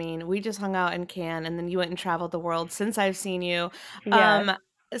 I mean, we just hung out in Cannes, and then you went and traveled the world since I've seen you. Yes.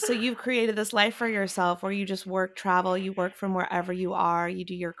 So you've created this life for yourself where you just travel, you work from wherever you are, you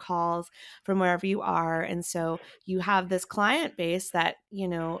do your calls from wherever you are. And so you have this client base that,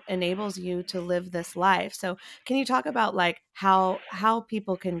 enables you to live this life. So can you talk about like how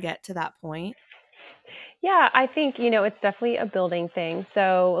people can get to that point? Yeah, I think, it's definitely a building thing.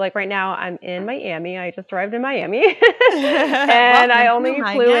 So, like right now, I'm in Miami. I just arrived in Miami, and I Welcome to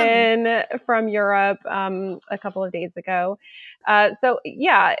only flew Miami. in from Europe a couple of days ago. So,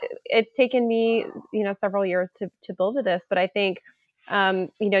 yeah, it's taken me, several years to build to this. But I think,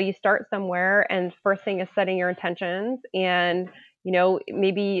 you start somewhere, and first thing is setting your intentions. And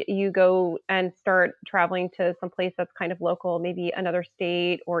maybe you go and start traveling to some place that's kind of local, maybe another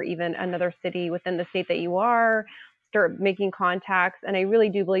state or even another city within the state that you are, start making contacts. And I really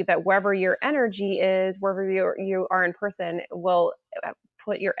do believe that wherever your energy is, wherever you are in person, will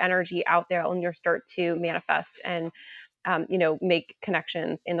put your energy out there, and you'll start to manifest and make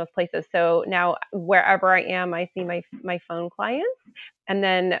connections in those places. So now wherever I am, I see my phone clients. And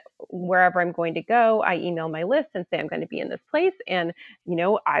then wherever I'm going to go, I email my list and say I'm going to be in this place, and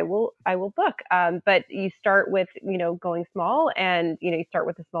I will book. But you start with going small, and you start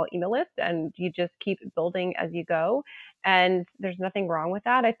with a small email list, and you just keep building as you go. And there's nothing wrong with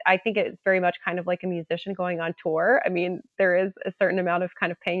that. I think it's very much kind of like a musician going on tour. I mean, there is a certain amount of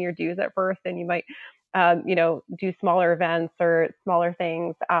kind of paying your dues at first, and you might do smaller events or smaller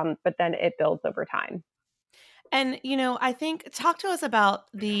things, but then it builds over time. And, I think, talk to us about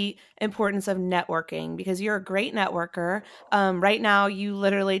the importance of networking, because you're a great networker. Right now, you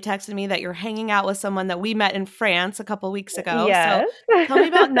literally texted me that you're hanging out with someone that we met in France a couple weeks ago. So Yes. tell me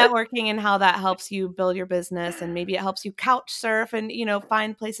about networking and how that helps you build your business. And maybe it helps you couch surf and,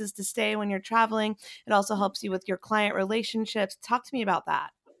 find places to stay when you're traveling. It also helps you with your client relationships. Talk to me about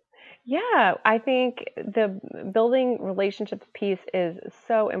that. Yeah, I think the building relationships piece is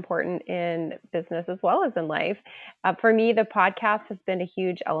so important in business as well as in life. For me, the podcast has been a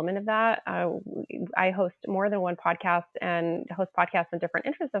huge element of that. I host more than one podcast and host podcasts on different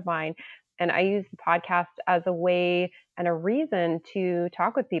interests of mine. And I use the podcast as a way and a reason to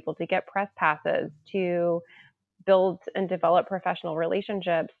talk with people, to get press passes, to build and develop professional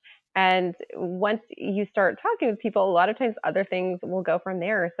relationships. And once you start talking with people, a lot of times other things will go from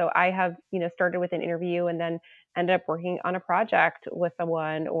there. So I have, started with an interview and then ended up working on a project with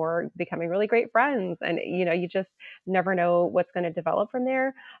someone or becoming really great friends. And, you just never know what's going to develop from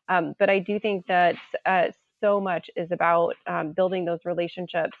there. But I do think that so much is about building those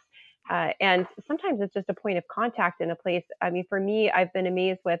relationships And sometimes it's just a point of contact in a place. I mean, for me, I've been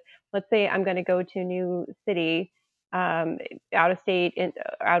amazed with, let's say I'm going to go to a new city, out of state,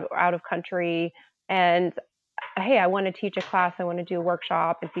 out of country, and hey, I want to teach a class, I want to do a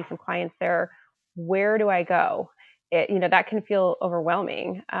workshop and see some clients there. Where do I go? That can feel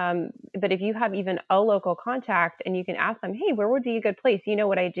overwhelming. But if you have even a local contact and you can ask them, hey, where would be a good place? You know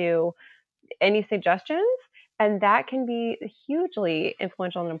what I do? Any suggestions? And that can be hugely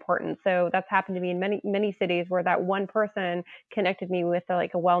influential and important. So that's happened to me in many, many cities where that one person connected me with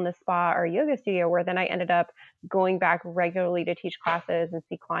like a wellness spa or a yoga studio, where then I ended up going back regularly to teach classes and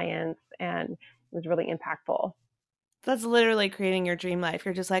see clients, and it was really impactful. That's literally creating your dream life.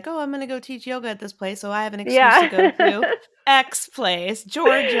 You're just like, oh, I'm going to go teach yoga at this place, so I have an excuse Yeah. to go to X place,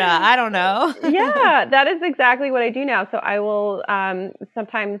 Georgia. I don't know. Yeah, that is exactly what I do now. So I will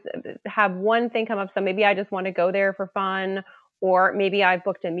sometimes have one thing come up. So maybe I just want to go there for fun, or maybe I've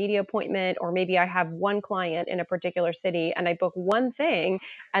booked a media appointment, or maybe I have one client in a particular city and I book one thing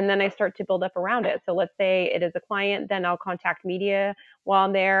and then I start to build up around it. So let's say it is a client, then I'll contact media while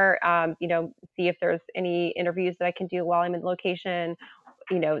I'm there, see if there's any interviews that I can do while I'm in location,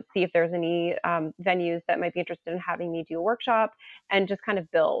 see if there's any venues that might be interested in having me do a workshop, and just kind of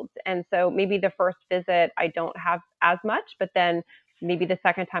build. And so maybe the first visit, I don't have as much, but then maybe the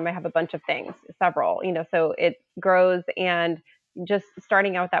second time I have a bunch of things, several, so it grows. And just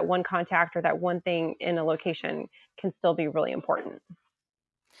starting out with that one contact or that one thing in a location can still be really important.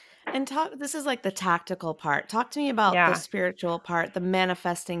 And this is like the tactical part. Talk to me about the spiritual part, the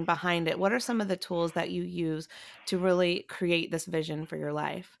manifesting behind it. What are some of the tools that you use to really create this vision for your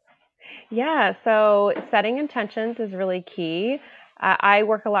life? Yeah, so setting intentions is really key. I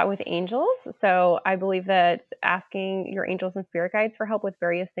work a lot with angels, so I believe that asking your angels and spirit guides for help with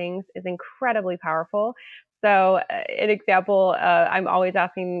various things is incredibly powerful. So, an example, I'm always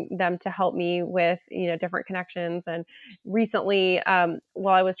asking them to help me with, different connections. And recently,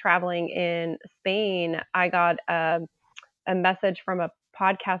 while I was traveling in Spain, I got a message from a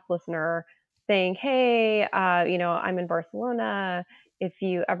podcast listener saying, hey, I'm in Barcelona. If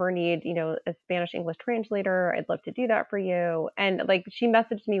you ever need, a Spanish English translator, I'd love to do that for you. And like, she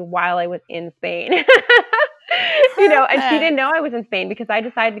messaged me while I was in Spain, and she didn't know I was in Spain because I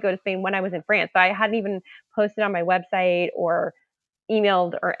decided to go to Spain when I was in France. So I hadn't even posted on my website or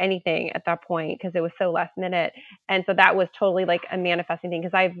emailed or anything at that point because it was so last minute. And so that was totally like a manifesting thing,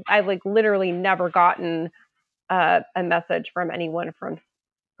 because I've like literally never gotten a message from anyone from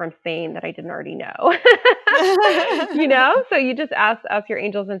Spain that I didn't already know. So you just ask your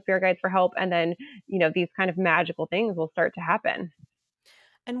angels and spirit guides for help, and then these kind of magical things will start to happen.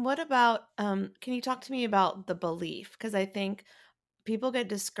 And what about can you talk to me about the belief? Because I think people get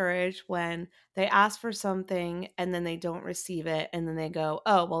discouraged when they ask for something and then they don't receive it, and then they go,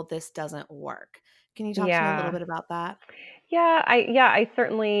 oh, well, this doesn't work. Can you talk to me a little bit about that? Yeah, I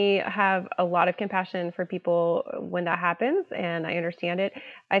certainly have a lot of compassion for people when that happens, and I understand it.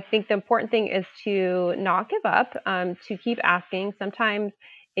 I think the important thing is to not give up, to keep asking. Sometimes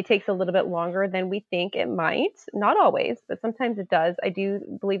it takes a little bit longer than we think it might. Not always, but sometimes it does. I do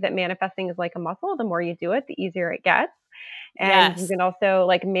believe that manifesting is like a muscle. The more you do it, the easier it gets. And you can also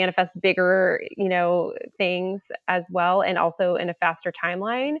like manifest bigger, things as well, and also in a faster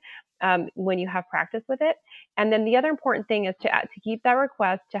timeline when you have practice with it. And then the other important thing is to keep that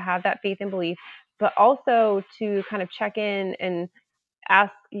request, to have that faith and belief, but also to kind of check in and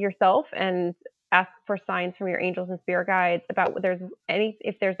ask yourself and ask for signs from your angels and spirit guides about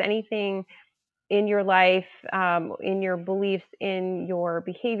if there's anything in your life, in your beliefs, in your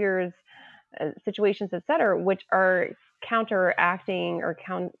behaviors, situations, et cetera, which are counteracting or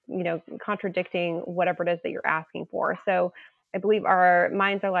contradicting whatever it is that you're asking for. So I believe our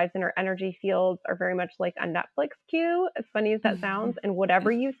minds, our lives, and our energy fields are very much like a Netflix queue, as funny as that sounds. And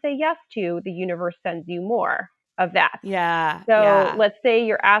whatever you say yes to, the universe sends you more of that. Yeah. So let's say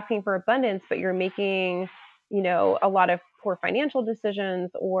you're asking for abundance, but you're making, a lot of poor financial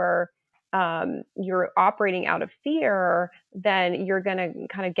decisions, or you're operating out of fear, then you're going to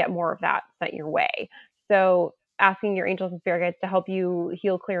kind of get more of that sent your way. So asking your angels and spirit guides to help you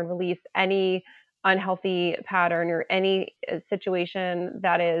heal, clear, and release any unhealthy pattern or any situation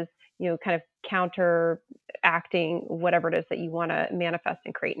that is, kind of counteracting whatever it is that you want to manifest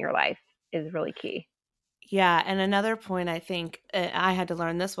and create in your life is really key. Yeah. And another point, I think I had to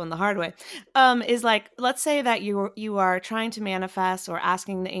learn this one the hard way, is like, let's say that you are trying to manifest or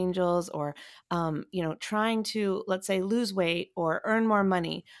asking the angels or, trying to, let's say, lose weight or earn more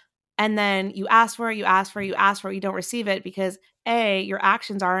money. And then you ask for it, you ask for it, you ask for it, you don't receive it because your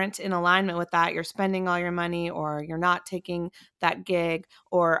actions aren't in alignment with that. You're spending all your money, or you're not taking that gig,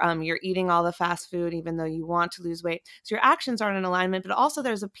 or you're eating all the fast food even though you want to lose weight. So your actions aren't in alignment, but also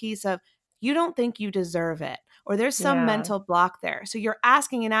there's a piece of you don't think you deserve it, or there's some Yeah. mental block there. So you're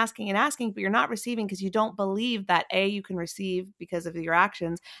asking and asking and asking, but you're not receiving because you don't believe that A, you can receive because of your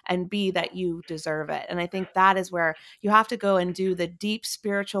actions, and B, that you deserve it. And I think that is where you have to go and do the deep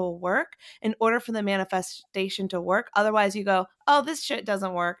spiritual work in order for the manifestation to work. Otherwise you go, oh, this shit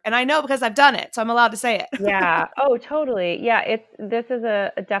doesn't work. And I know because I've done it, so I'm allowed to say it. Yeah. Oh, totally. Yeah. This is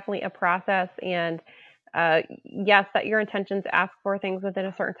definitely a process, and yes, set your intentions, ask for things within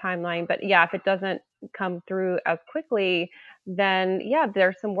a certain timeline. But yeah, if it doesn't come through as quickly, then yeah,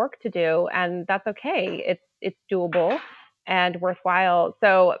 there's some work to do, and that's okay. It's doable and worthwhile.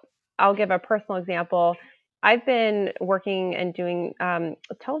 So I'll give a personal example. I've been working and doing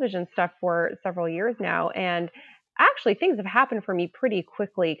television stuff for several years now, and actually things have happened for me pretty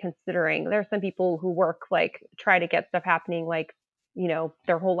quickly, considering there's some people who work, like, try to get stuff happening like,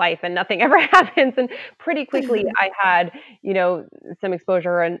 their whole life and nothing ever happens. And pretty quickly I had, some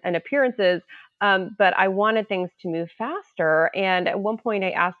exposure and appearances. But I wanted things to move faster. And at one point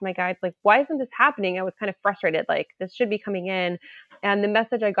I asked my guides, like, why isn't this happening? I was kind of frustrated, like, this should be coming in. And the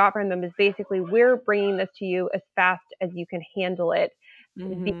message I got from them is basically, we're bringing this to you as fast as you can handle it,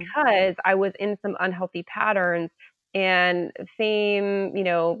 because I was in some unhealthy patterns. And fame,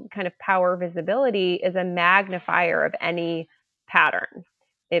 kind of power, visibility is a magnifier of any pattern.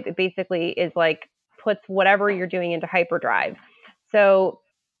 It basically is like, puts whatever you're doing into hyperdrive. So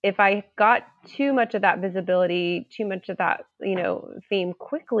if I got too much of that visibility, too much of that, fame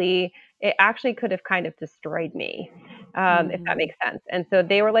quickly, it actually could have kind of destroyed me, if that makes sense. And so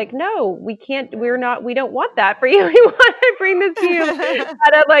they were like, no, we can't, we don't want that for you. We want to bring this to you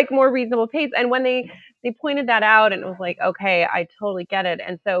at a like more reasonable pace. And when they pointed that out, and it was like, okay, I totally get it.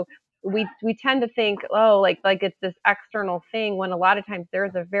 And so we tend to think, oh, like it's this external thing, when a lot of times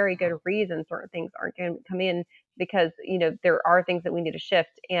there's a very good reason certain things aren't going to come in, because there are things that we need to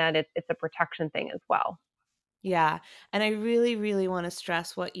shift, and it's a protection thing as well. Yeah. And I really, really want to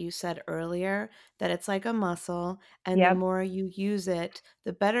stress what you said earlier, that it's like a muscle, and the Yep. more you use it,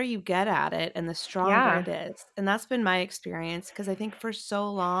 the better you get at it and the stronger Yeah. it is. And that's been my experience, because I think for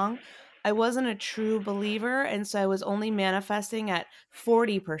so long I wasn't a true believer. And so I was only manifesting at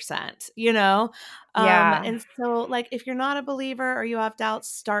 40%, Yeah. And so, like, if you're not a believer or you have doubts,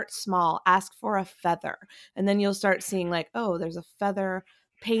 start small, ask for a feather. And then you'll start seeing, like, oh, there's a feather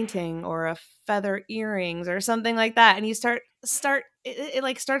painting or a feather earrings or something like that, and you start it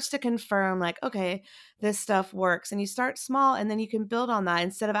like starts to confirm, like, okay, this stuff works. And you start small, and then you can build on that,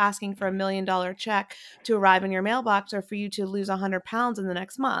 instead of asking for $1 million check to arrive in your mailbox, or for you to lose 100 pounds in the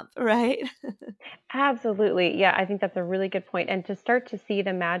next month, right? Absolutely. Yeah, I think that's a really good point. And to start to see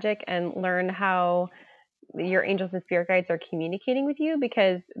the magic and learn how your angels and spirit guides are communicating with you,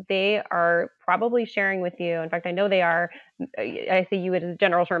 because they are probably sharing with you. In fact, I know they are. I say you in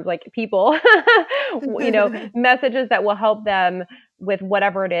general terms, like people, messages that will help them with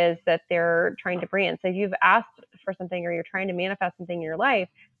whatever it is that they're trying to bring in. So if you've asked for something, or you're trying to manifest something in your life,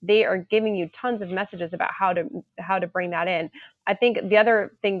 they are giving you tons of messages about how to bring that in. I think the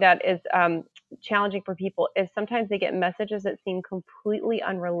other thing that is challenging for people is sometimes they get messages that seem completely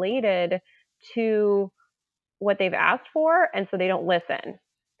unrelated to what they've asked for, and so they don't listen.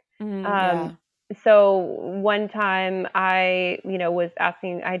 Yeah. So one time I, was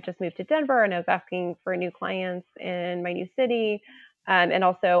asking, I had just moved to Denver, and I was asking for new clients in my new city. And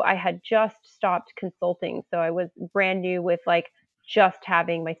also I had just stopped consulting. So I was brand new with, like, just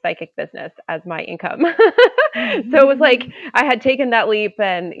having my psychic business as my income. So it was like, I had taken that leap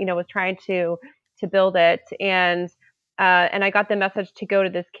and, was trying to build it. And I got the message to go to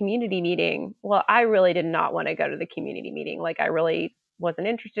this community meeting. Well, I really did not want to go to the community meeting. Like, I really wasn't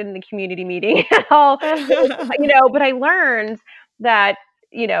interested in the community meeting at all. But I learned that,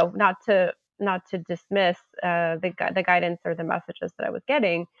 not to dismiss the guidance or the messages that I was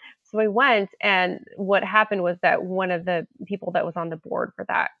getting. So I went, and what happened was that one of the people that was on the board for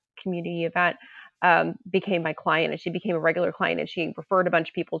that community event became my client, and she became a regular client, and she referred a bunch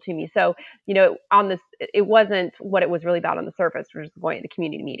of people to me. So, on this, it wasn't what it was really about on the surface, which was going to the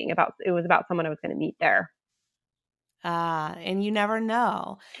community meeting. It was about someone I was going to meet there. And you never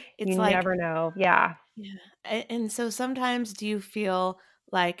know. You It's like, never know. Yeah. yeah. And so sometimes, do you feel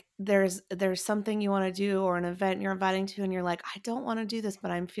like there's something you want to do, or an event you're inviting to, and you're like, I don't want to do this, but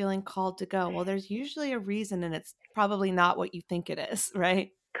I'm feeling called to go? Well, there's usually a reason, and it's probably not what you think it is,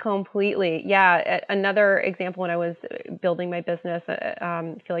 right? Completely. Yeah. Another example, when I was building my business,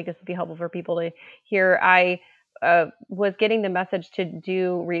 I feel like this would be helpful for people to hear. I was getting the message to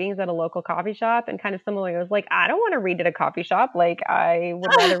do readings at a local coffee shop, and kind of similarly, I was like, I don't want to read at a coffee shop. Like, I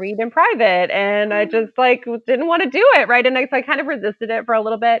would rather read in private. And I just like didn't want to do it. Right. And so I kind of resisted it for a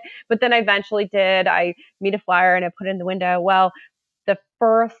little bit, but then I eventually did. I made a flyer and I put it in the window. Well, the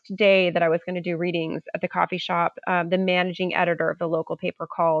first day that I was going to do readings at the coffee shop, the managing editor of the local paper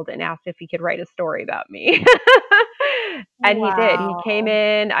called and asked if he could write a story about me. And he did. He Wow. came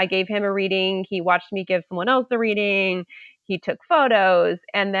in, I gave him a reading. He watched me give someone else a reading. He took photos.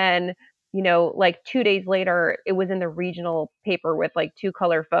 And then, like 2 days later, it was in the regional paper with like 2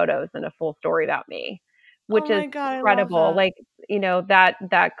 color photos and a full story about me, Oh which is my God, I love incredible. that. Like,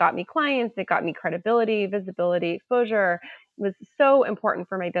 that got me clients. It got me credibility, visibility, exposure. Was so important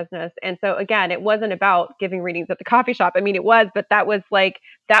for my business. And so again, it wasn't about giving readings at the coffee shop. I mean, it was, but that was,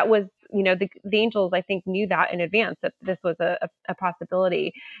 the angels, I think, knew that in advance that this was a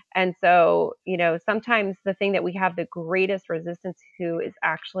possibility. And so, sometimes the thing that we have the greatest resistance to is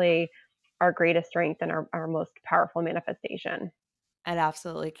actually our greatest strength and our most powerful manifestation. It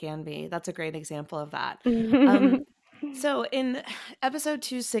absolutely can be. That's a great example of that. So in episode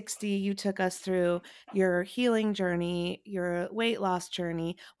 260, you took us through your healing journey, your weight loss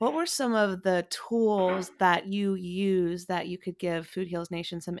journey. What were some of the tools that you use that you could give Food Heals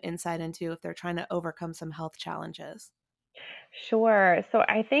Nation some insight into if they're trying to overcome some health challenges? Sure. So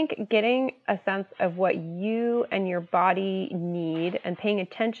I think getting a sense of what you and your body need and paying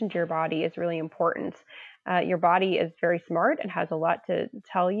attention to your body is really important. Your body is very smart and has a lot to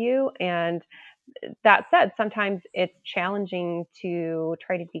tell you. And that said, sometimes it's challenging to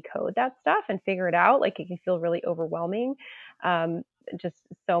try to decode that stuff and figure it out. Like, it can feel really overwhelming. Um, just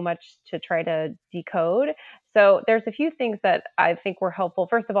so much to try to decode. So there's a few things that I think were helpful.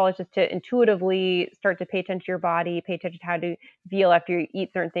 First of all, is just to intuitively start to pay attention to your body, pay attention to how to feel after you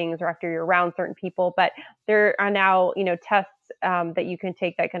eat certain things or after you're around certain people. But there are now, tests that you can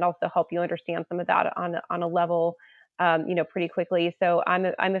take that can also help you understand some of that on a level, pretty quickly. So I'm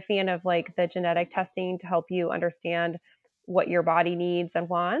a fan of like the genetic testing to help you understand what your body needs and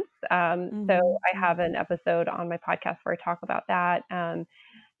wants. So I have an episode on my podcast where I talk about that.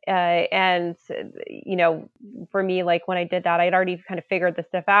 And for me, like when I did that, I'd already kind of figured the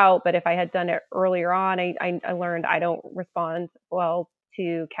stuff out. But if I had done it earlier on, I learned I don't respond well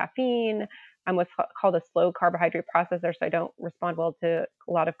to caffeine. I'm what's called a slow carbohydrate processor, so I don't respond well to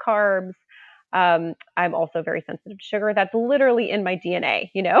a lot of carbs. I'm also very sensitive to sugar. That's literally in my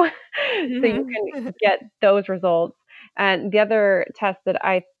DNA. So you can get those results. And the other test that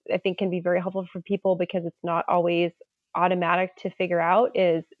I think can be very helpful for people, because it's not always automatic to figure out,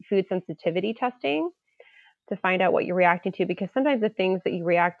 is food sensitivity testing to find out what you're reacting to, because sometimes the things that you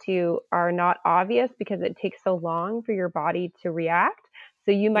react to are not obvious because it takes so long for your body to react.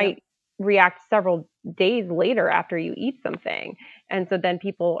 So you might react several days later after you eat something. And so then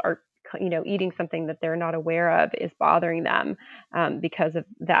people are eating something that they're not aware of is bothering them, because of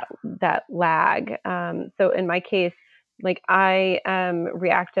that lag. So in my case, like, I am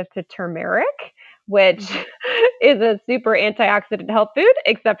reactive to turmeric, which is a super antioxidant health food,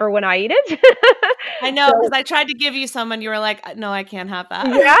 except for when I eat it. I know, So, because I tried to give you some and you were like, no, I can't have that.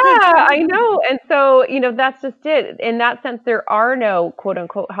 yeah, I know. And so, that's just it. In that sense, there are no quote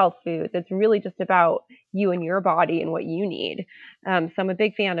unquote health foods. It's really just about you and your body and what you need. So I'm a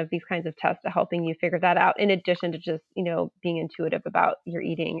big fan of these kinds of tests to helping you figure that out, in addition to just, being intuitive about your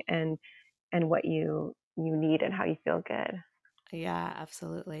eating and what you need and how you feel good. Yeah,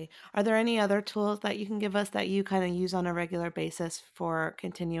 absolutely. Are there any other tools that you can give us that you kind of use on a regular basis for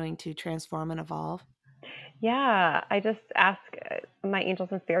continuing to transform and evolve? Yeah, I just ask my angels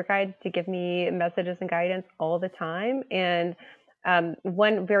and spirit guides to give me messages and guidance all the time. And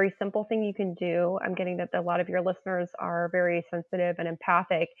one very simple thing you can do, I'm getting that a lot of your listeners are very sensitive and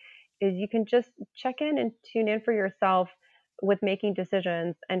empathic, is you can just check in and tune in for yourself with making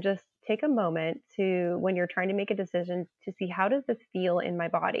decisions, and just take a moment to, when you're trying to make a decision, to see, how does this feel in my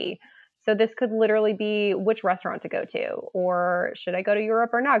body? So this could literally be which restaurant to go to, or should I go to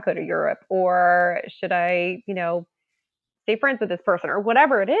Europe or not go to Europe, or should I, stay friends with this person, or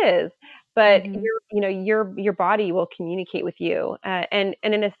whatever it is. But your body will communicate with you, and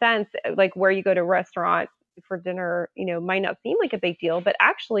in a sense, like where you go to a restaurant for dinner, might not seem like a big deal, but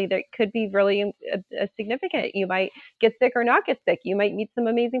actually that could be really a significant. You might get sick or not get sick. You might meet some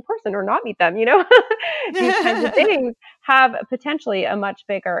amazing person or not meet them. These kinds of things have potentially a much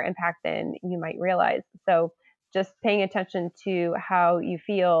bigger impact than you might realize. So just paying attention to how you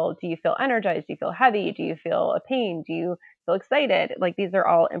feel. Do you feel energized? Do you feel heavy? Do you feel a pain? Do you feel excited. Like these are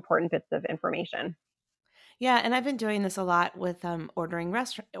all important bits of information. Yeah, and I've been doing this a lot with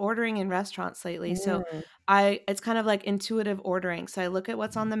ordering in restaurants lately. So Mm. it's kind of like intuitive ordering. So I look at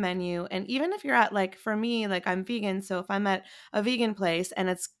what's on the menu, and even if you're at, like, for me, like, I'm vegan, so if I'm at a vegan place and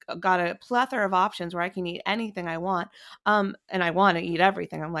it's got a plethora of options where I can eat anything I want, and I want to eat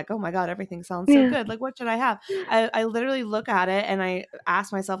everything, I'm like, oh my God, everything sounds so Yeah. good. Like, what should I have? I literally look at it and I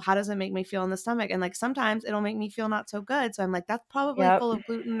ask myself, how does it make me feel in the stomach? And like sometimes it'll make me feel not so good. So I'm like, that's probably Yep. full of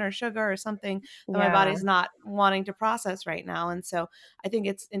gluten or sugar or something that my Yeah. body's not wanting to process right now. And so I think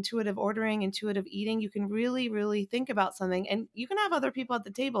it's intuitive ordering, intuitive eating. You can really, really think about something, and you can have other people at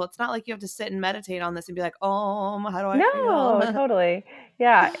the table. It's not like you have to sit and meditate on this and be like, oh, how do I No, feel? totally.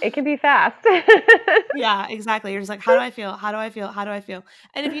 Yeah, it can be fast. Yeah, exactly. You're just like, how do I feel? How do I feel? How do I feel?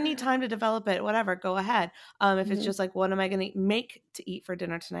 And if you need time to develop it, whatever, go ahead. If it's Mhm. just like, what am I going to make to eat for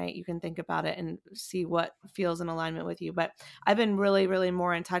dinner tonight? You can think about it and see what feels in alignment with you. But I've been really, really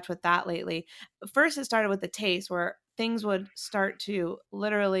more in touch with that lately. First, it started with the taste, where things would start to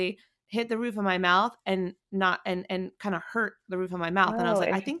literally hit the roof of my mouth and not and kind of hurt the roof of my mouth. And I was Oh,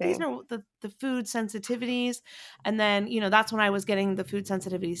 like, I think these interesting. are the food sensitivities. And then, that's when I was getting the food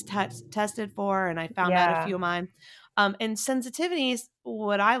sensitivities tested for, and I found out a Yeah. few of mine. And sensitivities,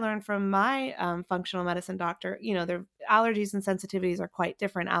 what I learned from my functional medicine doctor, their allergies and sensitivities are quite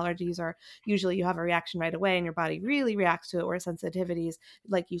different. Allergies are usually you have a reaction right away and your body really reacts to it, where sensitivities,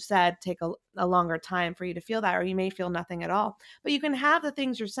 like you said, take a longer time for you to feel that, or you may feel nothing at all. But you can have the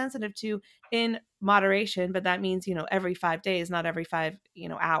things you're sensitive to in moderation, but that means, every 5 days, not every 5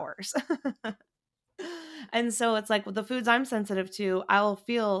 hours. And so it's like with the foods I'm sensitive to, I'll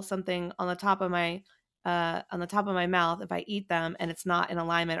feel something on the top of my mouth if I eat them and it's not in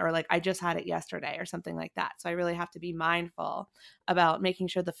alignment, or like I just had it yesterday or something like that. So I really have to be mindful about making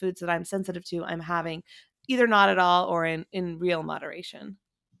sure the foods that I'm sensitive to, I'm having either not at all or in real moderation.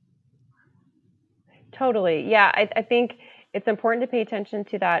 Totally. Yeah, I think it's important to pay attention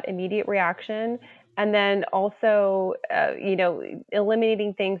to that immediate reaction, and then also,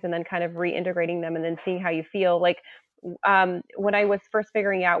 eliminating things and then kind of reintegrating them and then seeing how you feel. Like, when I was first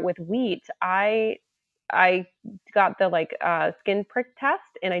figuring out with wheat, I got the like skin prick test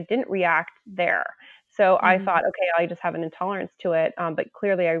and I didn't react there. So I Mm-hmm. thought, okay, I just have an intolerance to it. But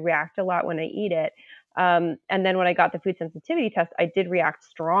clearly I react a lot when I eat it. And then when I got the food sensitivity test, I did react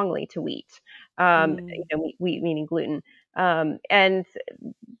strongly to wheat. Wheat meaning gluten. And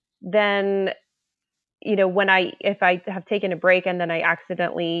then, when if I have taken a break and then I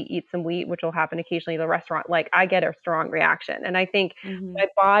accidentally eat some wheat, which will happen occasionally at the restaurant, like I get a strong reaction. And I think Mm-hmm. my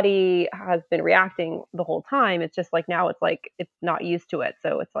body has been reacting the whole time. It's just like now it's like it's not used to it.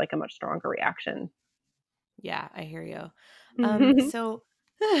 So it's like a much stronger reaction. Yeah, I hear you. So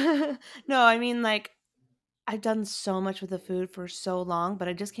no, I mean, like, I've done so much with the food for so long, but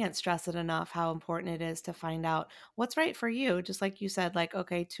I just can't stress it enough how important it is to find out what's right for you. Just like you said, like,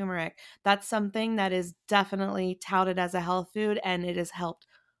 okay, turmeric, that's something that is definitely touted as a health food, and it has helped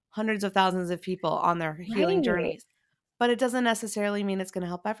hundreds of thousands of people on their healing Right. journeys. But it doesn't necessarily mean it's going to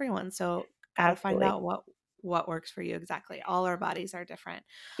help everyone. So, got to find Absolutely. out what works for you exactly. All our bodies are different.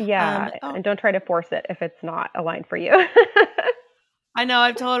 Yeah. Oh, And don't try to force it if it's not aligned for you. I know,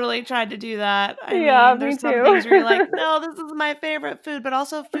 I've totally tried to do that. I Yeah, mean, me there's some too. things where you're like, "No, this is my favorite food," but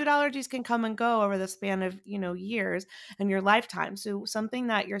also food allergies can come and go over the span of, years and your lifetime. So something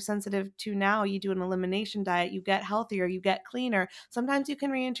that you're sensitive to now, you do an elimination diet, you get healthier, you get cleaner. Sometimes you can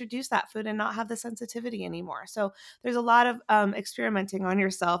reintroduce that food and not have the sensitivity anymore. So there's a lot of experimenting on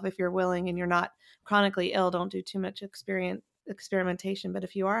yourself if you're willing and you're not chronically ill. Don't do too much experimentation. But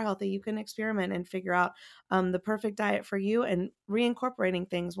if you are healthy, you can experiment and figure out the perfect diet for you and reincorporating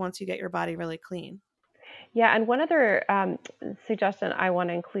things once you get your body really clean. Yeah, and one other suggestion I want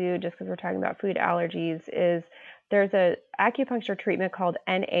to include, just because we're talking about food allergies, is there's a acupuncture treatment called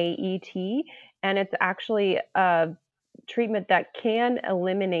NAET, and it's actually a treatment that can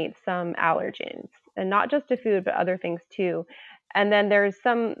eliminate some allergens, and not just to food, but other things too. And then there's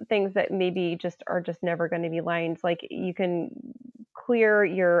some things that maybe just are just never going to be lines. Like you can clear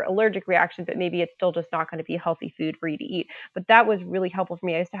your allergic reaction, but maybe it's still just not going to be healthy food for you to eat. But that was really helpful for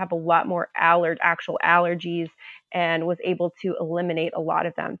me. I used to have a lot more actual allergies and was able to eliminate a lot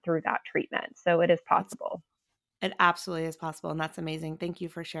of them through that treatment. So it is It's possible. It absolutely is possible, and that's amazing. Thank you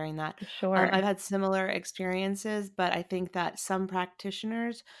for sharing that. I've Sure. had similar experiences, but I think that some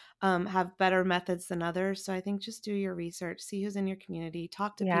practitioners have better methods than others. So I think just do your research, see who's in your community,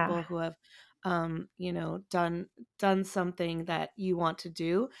 talk to Yeah, people who have, done something that you want to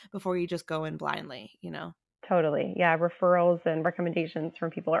do before you just go in blindly. totally. Yeah, referrals and recommendations from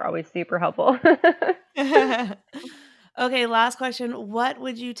people are always super helpful. Okay, last question. What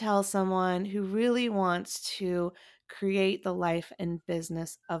would you tell someone who really wants to create the life and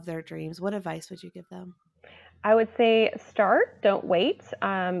business of their dreams? What advice would you give them? I would say start, don't wait.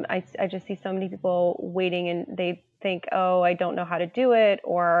 I just see so many people waiting and they think, oh, I don't know how to do it,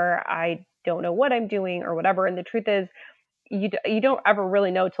 or I don't know what I'm doing, or whatever. And the truth is, you don't ever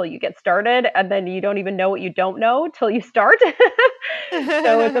really know till you get started, and then you don't even know what you don't know till you start.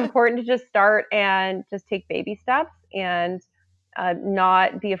 So it's important to just start and just take baby steps and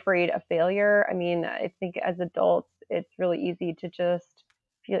not be afraid of failure. I mean, I think as adults, it's really easy to just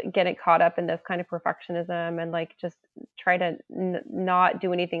get it caught up in this kind of perfectionism and like just try to not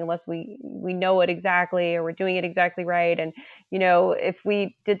do anything unless we know it exactly or we're doing it exactly right. And if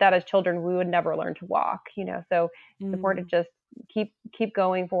we did that as children, we would never learn to walk. So it's important to just keep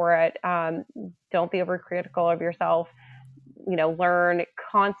going for it. Don't be overcritical of yourself.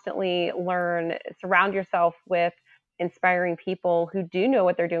 Constantly learn, surround yourself with inspiring people who do know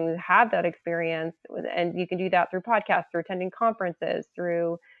what they're doing, who have that experience. And you can do that through podcasts, through attending conferences,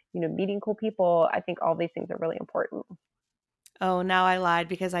 through, meeting cool people. I think all these things are really important. Oh, now I lied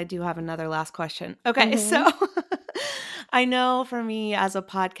because I do have another last question. Okay, so I know for me as a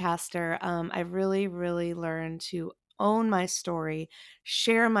podcaster, I've really, really learned to own my story,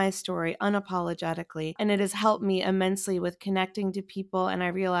 share my story unapologetically, and it has helped me immensely with connecting to people. And I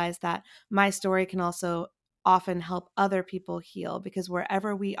realize that my story can also often help other people heal, because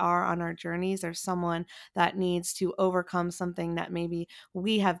wherever we are on our journeys, there's someone that needs to overcome something that maybe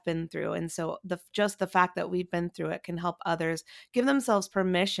we have been through. And so just the fact that we've been through it can help others give themselves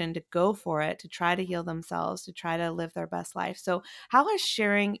permission to go for it, to try to heal themselves, to try to live their best life. So how has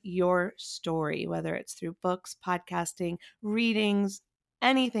sharing your story, whether it's through books, podcasting, readings,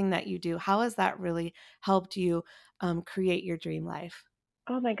 anything that you do, how has that really helped you create your dream life?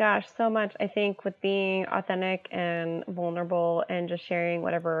 Oh my gosh, so much. I think with being authentic and vulnerable and just sharing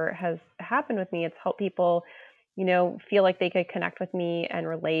whatever has happened with me, it's helped people, feel like they could connect with me and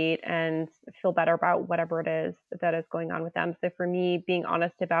relate and feel better about whatever it is that is going on with them. So for me, being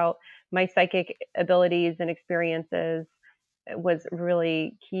honest about my psychic abilities and experiences was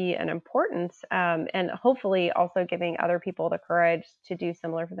really key and important. And hopefully also giving other people the courage to do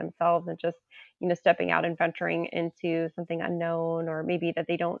similar for themselves and just, stepping out and venturing into something unknown or maybe that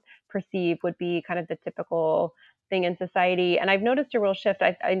they don't perceive would be kind of the typical thing in society. And I've noticed a real shift.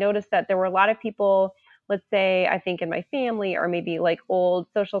 I noticed that there were a lot of people, let's say, I think in my family or maybe like old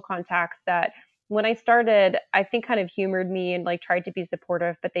social contacts that when I started, I think kind of humored me and like tried to be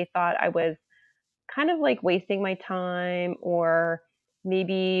supportive, but they thought I was kind of like wasting my time or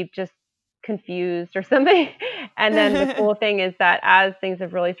maybe just confused or something. And then the cool thing is that as things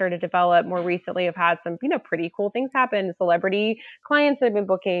have really started to develop more recently, I've had some, pretty cool things happen. Celebrity clients I've been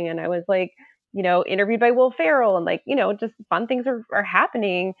booking. And I was like, interviewed by Will Ferrell and like, just fun things are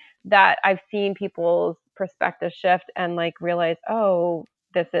happening that I've seen people's perspective shift and like realize, oh,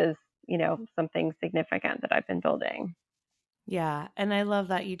 this is, something significant that I've been building. Yeah. And I love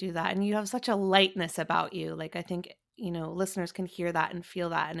that you do that. And you have such a lightness about you. Like, I think, listeners can hear that and feel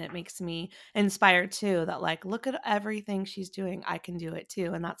that. And it makes me inspired too, that like, look at everything she's doing. I can do it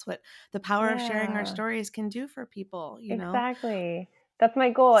too. And that's what the power of sharing our stories can do for people, Exactly. That's my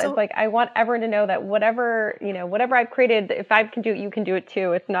goal. It's So like, I want everyone to know that whatever I've created, if I can do it, you can do it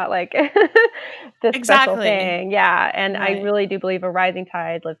too. It's not like this special exactly. thing. Yeah. And I Right. really do believe a rising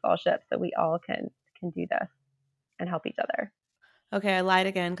tide lifts all ships, that we all can do this and help each other. Okay. I lied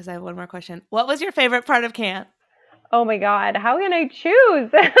again because I have one more question. What was your favorite part of camp? Oh my God, how can I choose?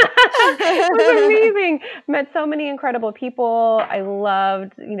 It was amazing. Met so many incredible people. I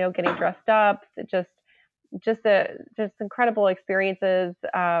loved, getting dressed up. Just incredible experiences.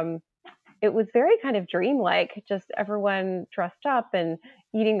 It was very kind of dreamlike, just everyone dressed up and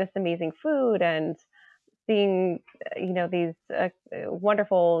eating this amazing food and seeing, these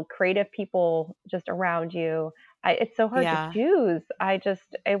wonderful creative people just around you. It's so hard to Yeah. choose.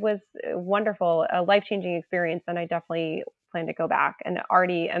 It was wonderful, a life-changing experience. And I definitely plan to go back and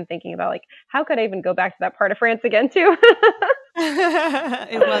already am thinking about like, how could I even go back to that part of France again too?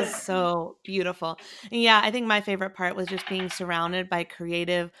 It was so beautiful. And yeah, I think my favorite part was just being surrounded by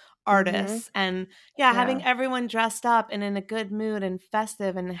creative Mm-hmm. artists and Yeah. having everyone dressed up and in a good mood and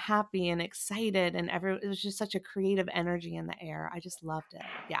festive and happy and excited, and it was just such a creative energy in the air. I just loved it.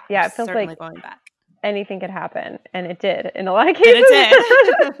 Yeah, I'm Yeah. It feels certainly like going back. anything could happen. And it did in a lot of And it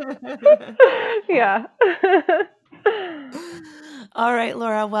cases. did. Yeah. All right,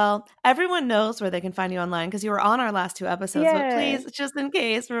 Laura. Well, everyone knows where they can find you online because you were on our last 2 episodes. But please, just in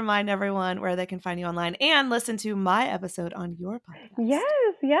case, remind everyone where they can find you online and listen to my episode on your podcast.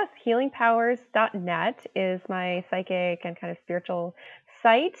 Yes. Healingpowers.net is my psychic and kind of spiritual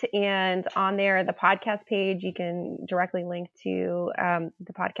site. And on there, the podcast page, you can directly link to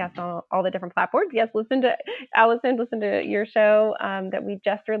the podcast on all the different platforms. Yes, listen to your show that we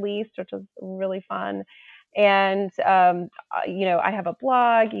just released, which was really fun. And, I have a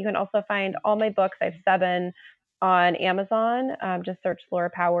blog. You can also find all my books. I have 7 on Amazon. Just search Laura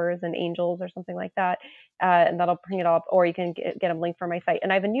Powers and Angels or something like that. And that'll bring it all up, or you can get them linked from my site.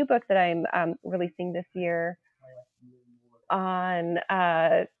 And I have a new book that I'm releasing this year on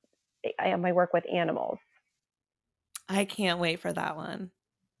my work with animals. I can't wait for that one.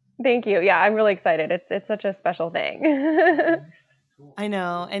 Thank you. Yeah, I'm really excited. It's such a special thing. I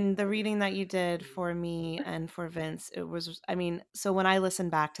know. And the reading that you did for me and for Vince, so when I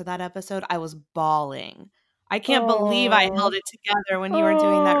listened back to that episode, I was bawling. I can't believe I held it together when you were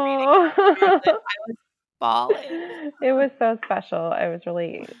doing that reading. I was bawling. It was so special. I was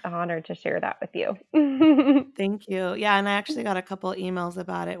really honored to share that with you. Thank you. Yeah, and I actually got a couple emails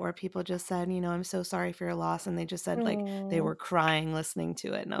about it where people just said, I'm so sorry for your loss. And they just said like they were crying listening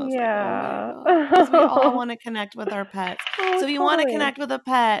to it. And I was like, oh my God. Because we all want to connect with our pets. So if you want to connect with a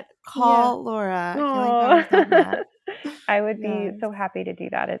pet, call Laura. HealingPowers.net. I would be so happy to do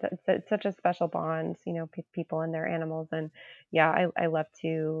that. It's such a special bond, people and their animals. And I love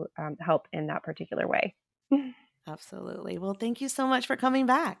to help in that particular way. Absolutely. Well, thank you so much for coming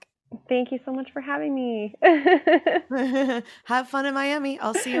back. Thank you so much for having me. Have fun in Miami.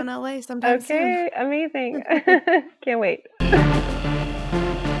 I'll see you in LA sometime soon. Okay, amazing. Can't wait.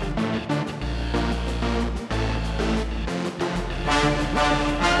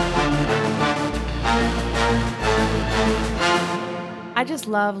 I just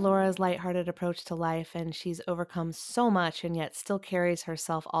love Laura's lighthearted approach to life, and she's overcome so much and yet still carries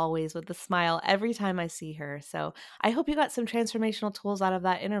herself always with a smile every time I see her. So I hope you got some transformational tools out of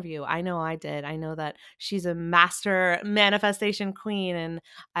that interview. I know I did. I know that she's a master manifestation queen, and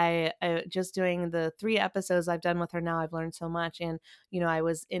I just doing the 3 episodes I've done with her now, I've learned so much. And, I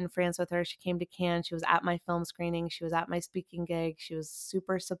was in France with her. She came to Cannes. She was at my film screening. She was at my speaking gig. She was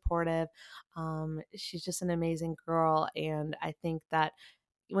super supportive. She's just an amazing girl. And I think that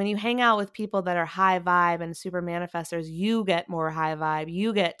when you hang out with people that are high vibe and super manifestors, you get more high vibe,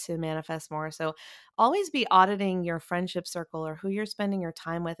 you get to manifest more. So always be auditing your friendship circle or who you're spending your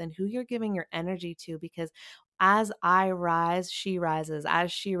time with and who you're giving your energy to, because as I rise, she rises.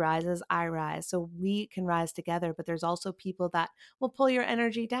 As she rises, I rise. So we can rise together, but there's also people that will pull your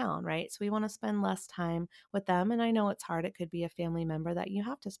energy down, right? So we want to spend less time with them. And I know it's hard. It could be a family member that you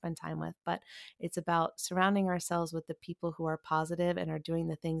have to spend time with, but it's about surrounding ourselves with the people who are positive and are doing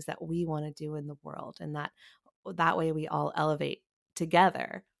the things that we want to do in the world. And that way we all elevate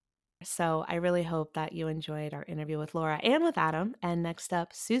together. So I really hope that you enjoyed our interview with Laura and with Adam. And next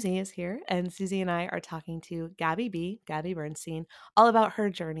up, Susie is here. And Susie and I are talking to Gabby Bernstein, all about her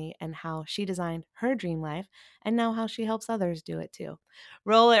journey and how she designed her dream life and now how she helps others do it too.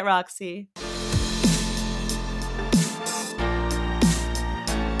 Roll it, Roxy.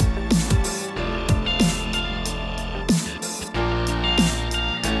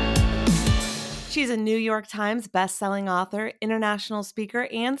 She's a New York Times bestselling author, international speaker,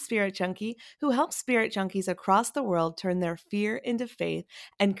 and spirit junkie who helps spirit junkies across the world turn their fear into faith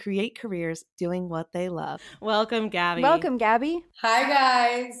and create careers doing what they love. Welcome, Gabby. Welcome, Gabby. Hi,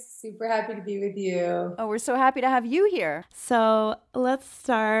 guys. Super happy to be with you. Oh, we're so happy to have you here. So let's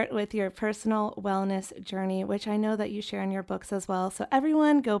start with your personal wellness journey, which I know that you share in your books as well. So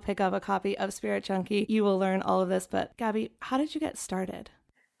everyone go pick up a copy of Spirit Junkie. You will learn all of this. But Gabby, how did you get started?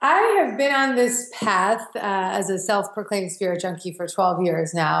 I have been on this path as a self-proclaimed spirit junkie for 12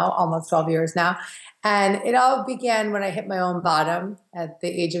 years now, almost 12 years now. And it all began when I hit my own bottom at the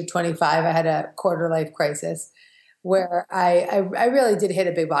age of 25. I had a quarter-life crisis where I really did hit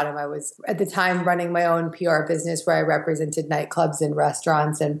a big bottom. I was at the time running my own PR business where I represented nightclubs and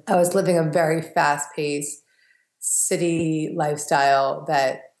restaurants. And I was living a very fast-paced city lifestyle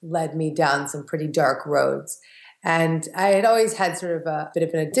that led me down some pretty dark roads. And I had always had sort of a bit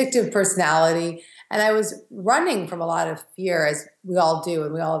of an addictive personality. And I was running from a lot of fear, as we all do,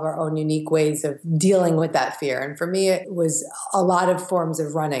 and we all have our own unique ways of dealing with that fear. And for me, it was a lot of forms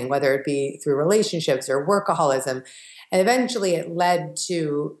of running, whether it be through relationships or workaholism. And eventually it led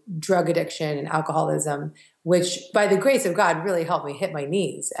to drug addiction and alcoholism, which by the grace of God really helped me hit my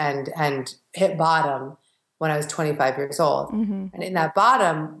knees and hit bottom when I was 25 years old. Mm-hmm. And in that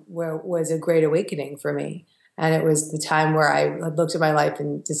bottom was a great awakening for me. And it was the time where I looked at my life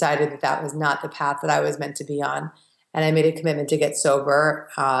and decided that that was not the path that I was meant to be on. And I made a commitment to get sober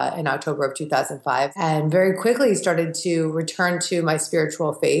in October of 2005, and very quickly started to return to my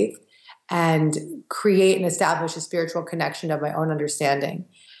spiritual faith and create and establish a spiritual connection of my own understanding.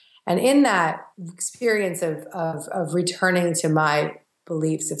 And in that experience of returning to my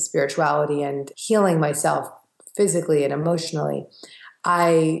beliefs of spirituality and healing myself physically and emotionally,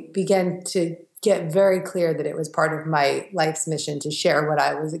 I began to get very clear that it was part of my life's mission to share what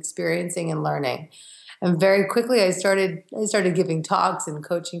I was experiencing and learning. And very quickly, I started giving talks and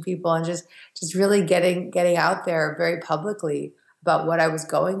coaching people, and just really getting out there very publicly about what I was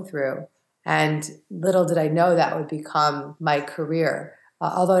going through. And little did I know that would become my career,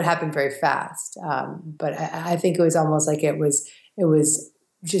 although it happened very fast. But I think it was almost like it was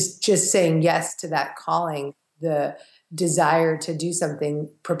just saying yes to that calling. The desire to do something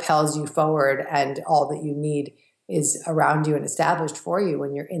propels you forward, and all that you need is around you and established for you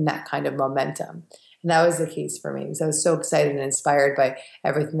when you're in that kind of momentum. And that was the case for me, because I was so excited and inspired by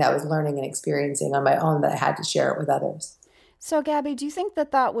everything that I was learning and experiencing on my own that I had to share it with others. So, Gabby, do you think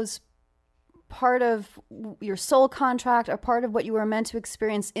that was part of your soul contract, or part of what you were meant to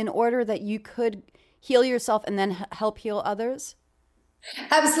experience in order that you could heal yourself and then help heal others?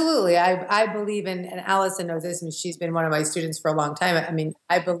 Absolutely. I believe in, and Allison knows this, and she's been one of my students for a long time. I mean,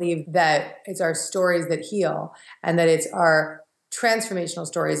 I believe that it's our stories that heal, and that it's our transformational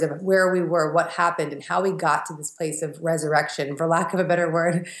stories of where we were, what happened, and how we got to this place of resurrection, for lack of a better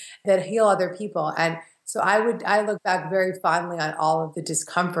word, that heal other people. And so I look back very fondly on all of the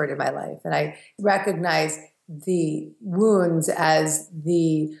discomfort in my life, and I recognize the wounds as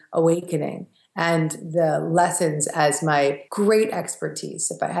the awakening and the lessons as my great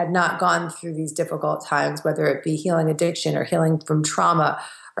expertise. If I had not gone through these difficult times, whether it be healing addiction or healing from trauma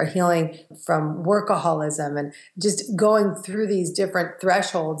or healing from workaholism, and just going through these different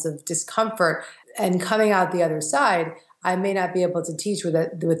thresholds of discomfort and coming out the other side, I may not be able to teach with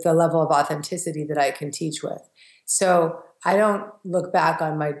the level of authenticity that I can teach with. So I don't look back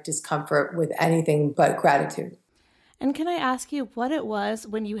on my discomfort with anything but gratitude. And can I ask you what it was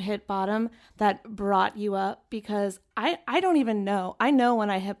when you hit bottom that brought you up? Because I don't even know. I know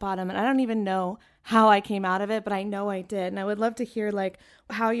when I hit bottom, and I don't even know how I came out of it, but I know I did. And I would love to hear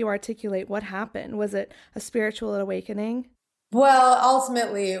how you articulate what happened. Was it a spiritual awakening? Well,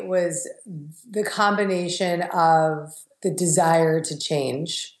 ultimately it was the combination of the desire to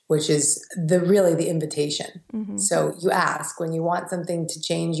change, which is really the invitation. Mm-hmm. So you ask, when you want something to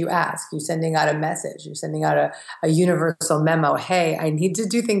change, you ask. You're sending out a message. You're sending out a universal memo. Hey, I need to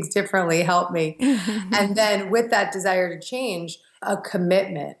do things differently. Help me. And then with that desire to change, a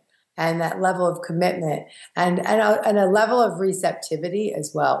commitment. And that level of commitment and a level of receptivity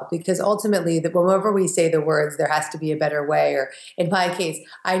as well. Because ultimately, whenever we say the words, there has to be a better way, or in my case,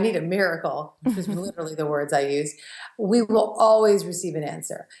 I need a miracle, which is literally the words I use, we will always receive an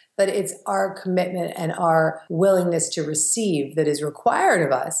answer. But it's our commitment and our willingness to receive that is required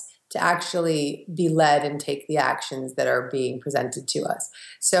of us to actually be led and take the actions that are being presented to us.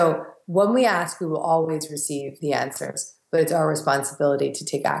 So when we ask, we will always receive the answers. But it's our responsibility to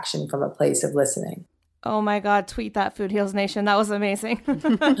take action from a place of listening. Oh my God, tweet that, Food Heals Nation. That was amazing.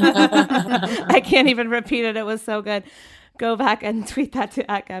 I can't even repeat it. It was so good. Go back and tweet that to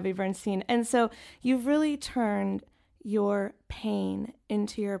 @GabbyBernstein. And so you've really turned your pain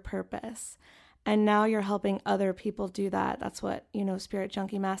into your purpose. And now you're helping other people do that. That's what, Spirit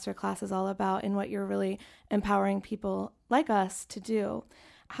Junkie Masterclass is all about, and what you're really empowering people like us to do.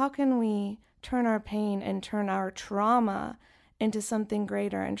 How can we turn our pain and turn our trauma into something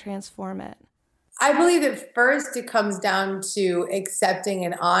greater and transform it? I believe that first it comes down to accepting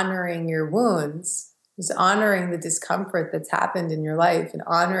and honoring your wounds, just honoring the discomfort that's happened in your life, and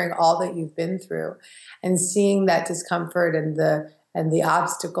honoring all that you've been through, and seeing that discomfort and the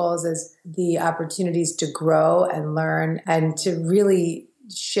obstacles as the opportunities to grow and learn, and to really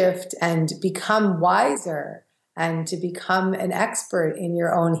shift and become wiser, and to become an expert in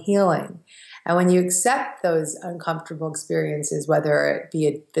your own healing. And when you accept those uncomfortable experiences, whether it be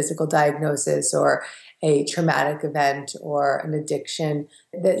a physical diagnosis or a traumatic event or an addiction,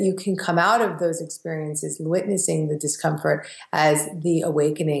 that you can come out of those experiences witnessing the discomfort as the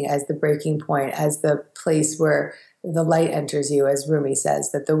awakening, as the breaking point, as the place where the light enters you, as Rumi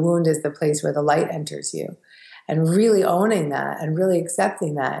says, that the wound is the place where the light enters you. And really owning that and really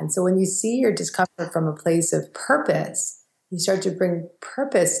accepting that. And so when you see your discomfort from a place of purpose, you start to bring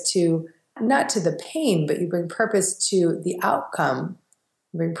purpose to, not to the pain, but you bring purpose to the outcome,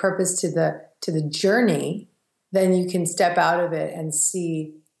 you bring purpose to the journey, then you can step out of it and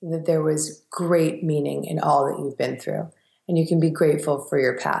see that there was great meaning in all that you've been through. And you can be grateful for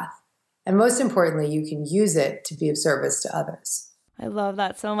your path. And most importantly, you can use it to be of service to others. I love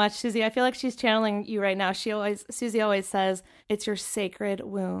that so much, Susie. I feel like she's channeling you right now. Susie always says, it's your sacred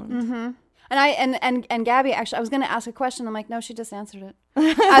wound. Mm-hmm. And Gabby, actually, I was going to ask a question. I'm like, no, she just answered it.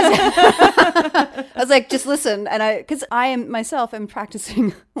 I was like, just listen. And because I am myself am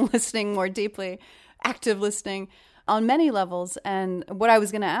practicing listening more deeply, active listening on many levels. And what I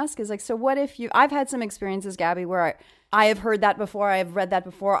was going to ask is like, so what if I've had some experiences, Gabby, where I have heard that before. I have read that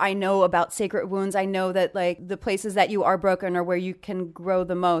before. I know about sacred wounds. I know that like the places that you are broken are where you can grow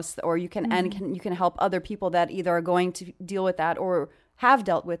the most, or you can you can help other people that either are going to deal with that or have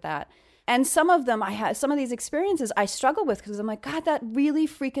dealt with that. And some of these experiences I struggle with because I'm like, God, that really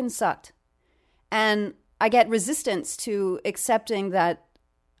freaking sucked. And I get resistance to accepting that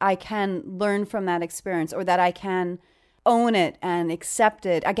I can learn from that experience, or that I can own it and accept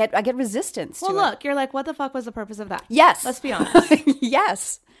it. I get resistance to it. Well, look, you're like, what the fuck was the purpose of that? Yes. Let's be honest.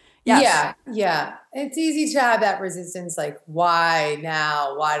 Yes. Yeah. It's easy to have that resistance, like, why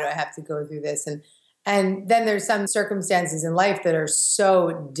now? Why do I have to go through this? And then there's some circumstances in life that are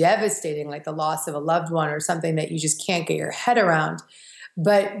so devastating, like the loss of a loved one or something that you just can't get your head around.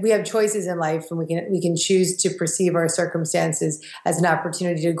 But we have choices in life, and we can choose to perceive our circumstances as an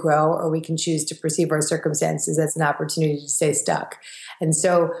opportunity to grow, or we can choose to perceive our circumstances as an opportunity to stay stuck. And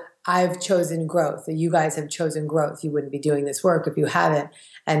so I've chosen growth. You guys have chosen growth. You wouldn't be doing this work if you hadn't.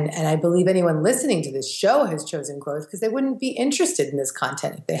 And I believe anyone listening to this show has chosen growth, because they wouldn't be interested in this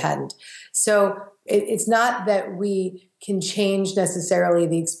content if they hadn't. So it's not that we can change necessarily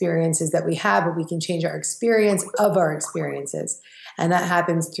the experiences that we have, but we can change our experience of our experiences. And that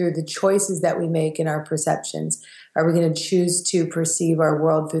happens through the choices that we make in our perceptions. Are we going to choose to perceive our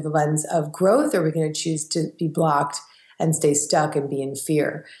world through the lens of growth, or are we going to choose to be blocked and stay stuck and be in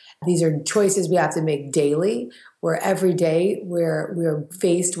fear? These are choices we have to make daily, where every day we're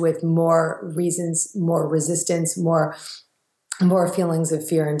faced with more reasons, more resistance, more feelings of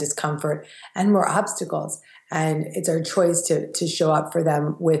fear and discomfort, and more obstacles. And it's our choice to show up for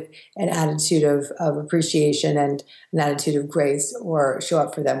them with an attitude of appreciation and an attitude of grace, or show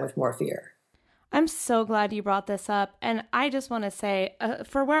up for them with more fear. I'm so glad you brought this up. And I just want to say,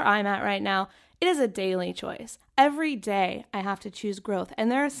 for where I'm at right now, it is a daily choice. Every day I have to choose growth.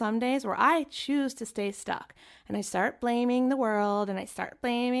 And there are some days where I choose to stay stuck. And I start blaming the world, and I start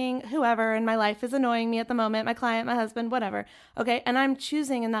blaming whoever in my life is annoying me at the moment, my client, my husband, whatever. Okay. And I'm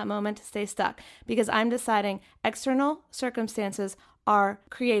choosing in that moment to stay stuck, because I'm deciding external circumstances are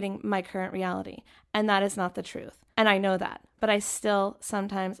creating my current reality. And that is not the truth. And I know that, but I still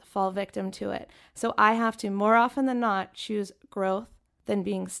sometimes fall victim to it. So I have to, more often than not, choose growth than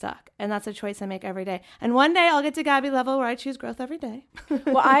being stuck. And that's a choice I make every day. And one day I'll get to Gabby level where I choose growth every day.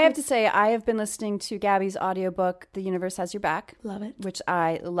 Well, I have to say, I have been listening to Gabby's audiobook, The Universe Has Your Back. Love it. Which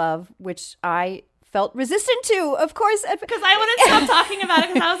I love, which I felt resistant to, of course. Because I wouldn't stop talking about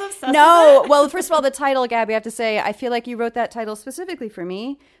it, because I was obsessed No, with it. Well, first of all, the title, Gabby, I have to say, I feel like you wrote that title specifically for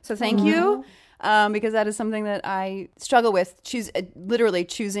me. So thank you. Because that is something that I struggle with, literally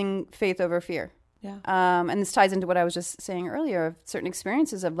choosing faith over fear. Yeah. And this ties into what I was just saying earlier. Certain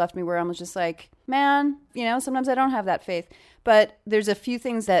experiences have left me where I'm just like, man, sometimes I don't have that faith. But there's a few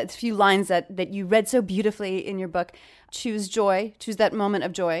lines that you read so beautifully in your book. Choose joy. Choose that moment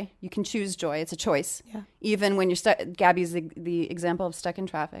of joy. You can choose joy. It's a choice. Yeah. Even when you're stuck. Gabby's the example of stuck in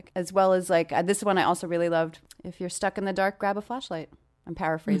traffic, as well as like this one I also really loved. If you're stuck in the dark, grab a flashlight. I'm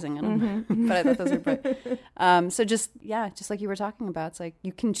paraphrasing it, but I thought those were great. So just like you were talking about, it's like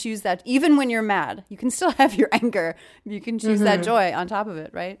you can choose that even when you're mad. You can still have your anger. You can choose that joy on top of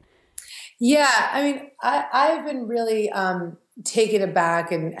it, right? Yeah, I mean, I've been really taken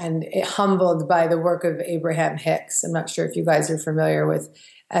aback and humbled by the work of Abraham Hicks. I'm not sure if you guys are familiar with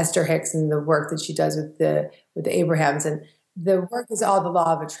Esther Hicks and the work that she does with the Abrahams. And the work is all the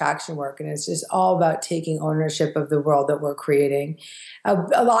law of attraction work, and it's just all about taking ownership of the world that we're creating.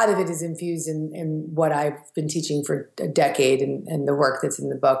 A lot of it is infused in what I've been teaching for a decade and the work that's in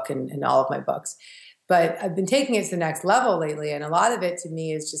the book and all of my books. But I've been taking it to the next level lately, and a lot of it to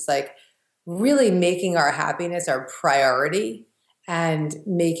me is just like really making our happiness our priority and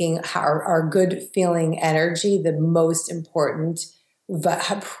making our good feeling energy the most important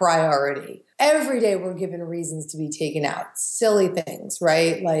priority. Every day we're given reasons to be taken out, silly things,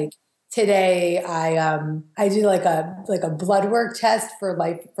 right? Like today I did like a blood work test for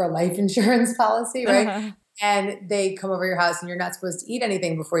a life insurance policy, right? Uh-huh. And they come over your house and you're not supposed to eat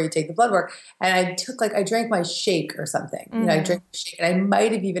anything before you take the blood work. And I drank my shake or something. Mm-hmm. I drank my shake, and I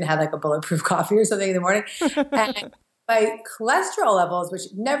might have even had like a bulletproof coffee or something in the morning. But my cholesterol levels, which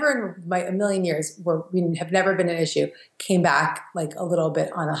never in a million years have never been an issue, came back like a little bit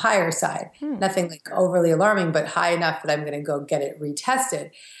on the higher side. Nothing like overly alarming, but high enough that I'm going to go get it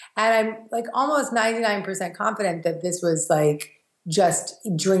retested. And I'm like almost 99% confident that this was like just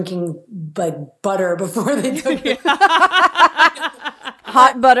drinking like butter before they took it.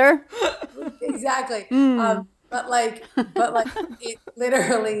 Hot butter. Exactly. But it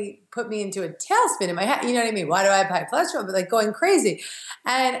literally put me into a tailspin in my head. You know what I mean? Why do I have high cholesterol? But like going crazy.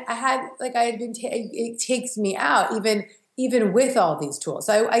 And it takes me out even with all these tools.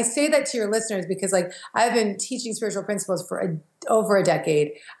 So I say that to your listeners because like I've been teaching spiritual principles for over a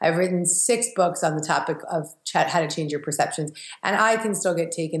decade. I've written 6 books on the topic of how to change your perceptions. And I can still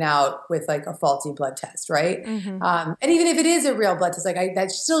get taken out with like a faulty blood test, right? Mm-hmm. And even if it is a real blood test, like that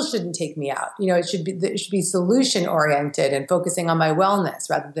still shouldn't take me out. You know, it should be solution oriented and focusing on my wellness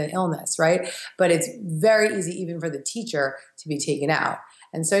rather than illness, right? But it's very easy even for the teacher to be taken out.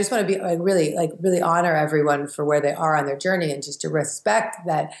 And so I just want to be really honor everyone for where they are on their journey and just to respect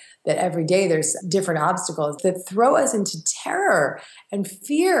that every day there's different obstacles that throw us into terror and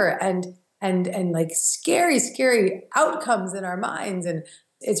fear and like scary outcomes in our minds. And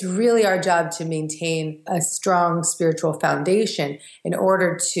it's really our job to maintain a strong spiritual foundation in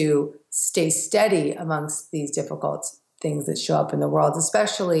order to stay steady amongst these difficult things that show up in the world,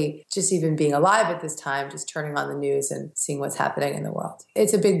 especially just even being alive at this time, just turning on the news and seeing what's happening in the world.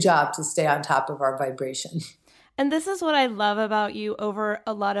 It's a big job to stay on top of our vibration. And this is what I love about you over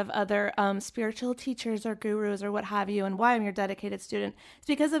a lot of other spiritual teachers or gurus or what have you, and why I'm your dedicated student. It's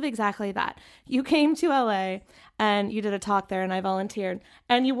because of exactly that. You came to LA and you did a talk there and I volunteered.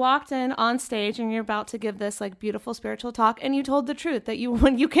 And you walked in on stage and you're about to give this like beautiful spiritual talk. And you told the truth that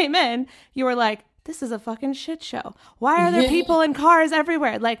when you came in, you were like, this is a fucking shit show. Why are there people in cars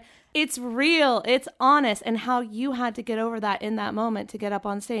everywhere? Like, it's real, it's honest, and how you had to get over that in that moment to get up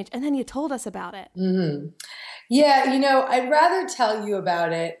on stage. And then you told us about it. Mm-hmm. Yeah, you know, I'd rather tell you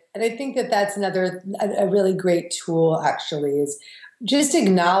about it. And I think that's a really great tool, actually, is just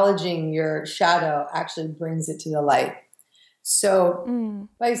acknowledging your shadow actually brings it to the light. So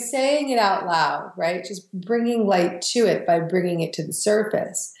by saying it out loud, right, just bringing light to it by bringing it to the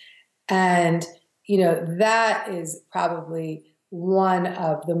surface. And you know, that is probably one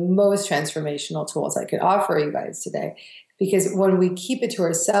of the most transformational tools I could offer you guys today. Because when we keep it to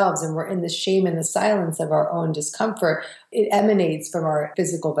ourselves and we're in the shame and the silence of our own discomfort, it emanates from our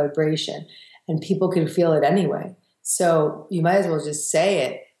physical vibration and people can feel it anyway. So you might as well just say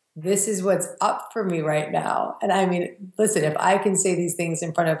it. This is what's up for me right now. And I mean, listen, if I can say these things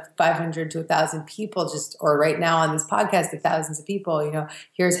in front of 500 to 1,000 people or right now on this podcast to thousands of people, you know,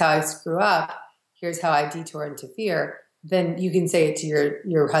 here's how I screw up. Here's how I detour into fear, then you can say it to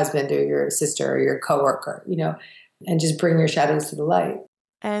your husband or your sister or your coworker, you know, and just bring your shadows to the light.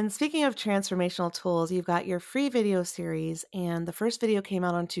 And speaking of transformational tools, you've got your free video series, and the first video came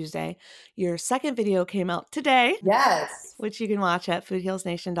out on Tuesday. Your second video came out today. Yes. Which you can watch at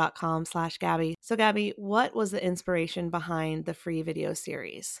foodhealsnation.com/Gabby. So Gabby, what was the inspiration behind the free video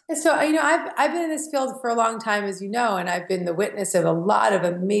series? So, you know, I've been in this field for a long time, as you know, and I've been the witness of a lot of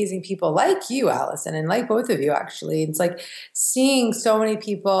amazing people like you, Allison, and like both of you, actually. It's like seeing so many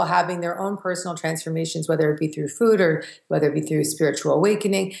people having their own personal transformations, whether it be through food or whether it be through spiritual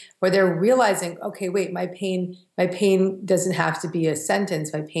awakening, where they're realizing, okay, wait, my pain doesn't have to be a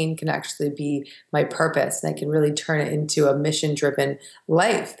sentence. My pain can actually be my purpose, and I can really turn it into a mission-driven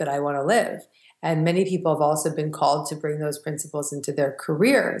life that I want to live. And many people have also been called to bring those principles into their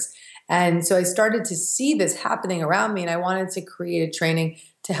careers. And so I started to see this happening around me, and I wanted to create a training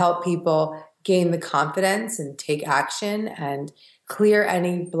to help people gain the confidence and take action and clear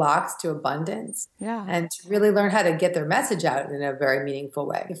any blocks to abundance, and to really learn how to get their message out in a very meaningful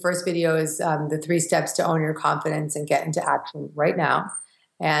way. The first video is the 3 steps to own your confidence and get into action right now.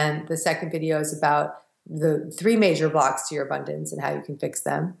 And the second video is about the 3 major blocks to your abundance and how you can fix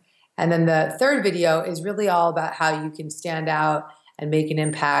them. And then the third video is really all about how you can stand out and make an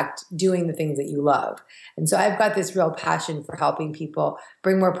impact doing the things that you love. And so I've got this real passion for helping people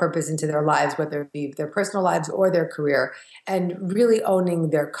bring more purpose into their lives, whether it be their personal lives or their career, and really owning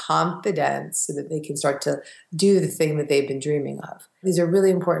their confidence so that they can start to do the thing that they've been dreaming of. These are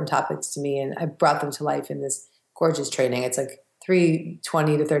really important topics to me, and I brought them to life in this gorgeous training. It's like 3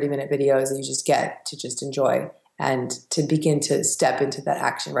 20 to 30-minute videos that you just get to just enjoy and to begin to step into that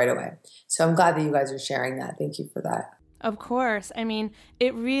action right away. So I'm glad that you guys are sharing that. Thank you for that. Of course. I mean,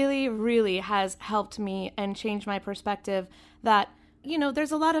 it really, really has helped me and changed my perspective that, you know,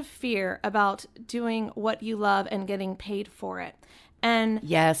 there's a lot of fear about doing what you love and getting paid for it. And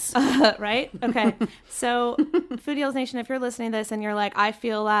yes. Right? Okay. So Food Heals Nation, if you're listening to this and you're like, I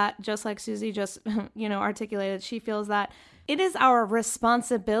feel that, just like Susie just, articulated, she feels that, it is our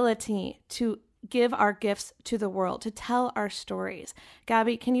responsibility to give our gifts to the world, to tell our stories.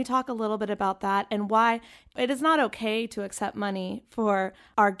 Gabby, can you talk a little bit about that and why it is not okay to accept money for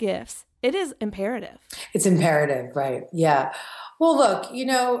our gifts? It is imperative. It's imperative, right? Yeah. Well, look,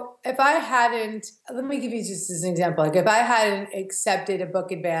 if I hadn't, let me give you just as an example. Like if I hadn't accepted a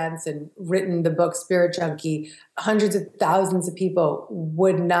book advance and written the book Spirit Junkie, hundreds of thousands of people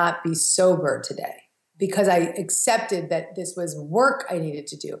would not be sober today. Because I accepted that this was work I needed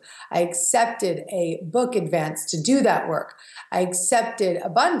to do. I accepted a book advance to do that work. I accepted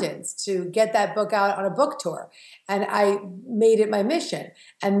abundance to get that book out on a book tour. And I made it my mission.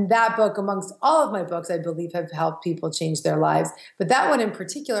 And that book, amongst all of my books, I believe have helped people change their lives. But that one in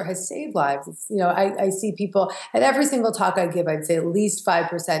particular has saved lives. It's, I see people at every single talk I give, I'd say at least 5%,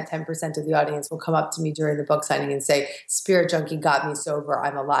 10% of the audience will come up to me during the book signing and say, Spirit Junkie got me sober.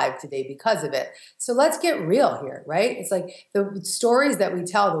 I'm alive today because of it. So let's get real here, right? It's like the stories that we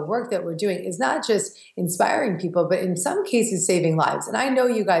tell, the work that we're doing is not just inspiring people, but in some cases saving lives. And I know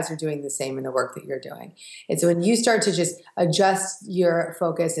you guys are doing the same in the work that you're doing. It's when you start to just adjust your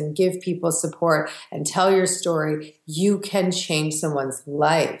focus and give people support and tell your story, you can change someone's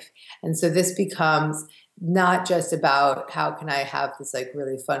life. And so this becomes not just about how can I have this like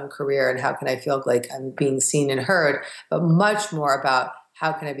really fun career and how can I feel like I'm being seen and heard, but much more about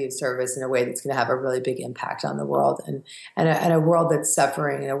how can I be of service in a way that's going to have a really big impact on the world and a world that's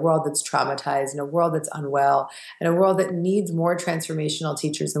suffering and a world that's traumatized and a world that's unwell and a world that needs more transformational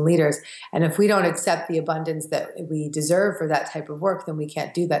teachers and leaders. And if we don't accept the abundance that we deserve for that type of work, then we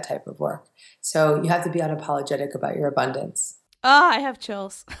can't do that type of work. So you have to be unapologetic about your abundance. Oh, I have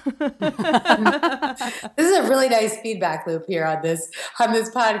chills. This is a really nice feedback loop here on this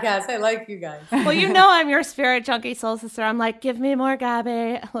podcast. I like you guys. Well, I'm your Spirit Junkie soul sister. I'm like, give me more,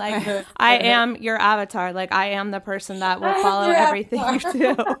 Gabby. Like, I am your avatar. Like, I am the person that will follow everything you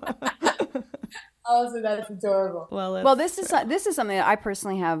do. Also, that's adorable. Well, this is something that I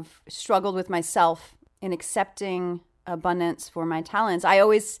personally have struggled with myself in accepting abundance for my talents.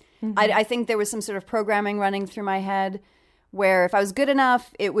 I think there was some sort of programming running through my head where if I was good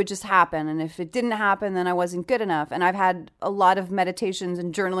enough, it would just happen. And if it didn't happen, then I wasn't good enough. And I've had a lot of meditations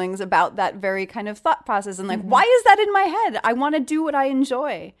and journalings about that very kind of thought process. And like, why is that in my head? I want to do what I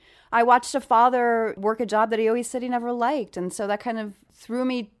enjoy. I watched a father work a job that he always said he never liked. And so that kind of threw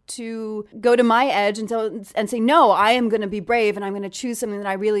me to go to my edge and say, no, I am going to be brave and I'm going to choose something that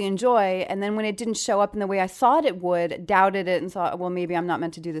I really enjoy. And then when it didn't show up in the way I thought it would, doubted it and thought, well, maybe I'm not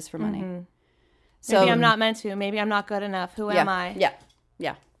meant to do this for money. So, maybe I'm not meant to. Maybe I'm not good enough. Who am I? Yeah.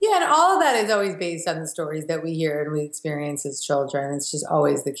 Yeah, and all of that is always based on the stories that we hear and we experience as children. It's just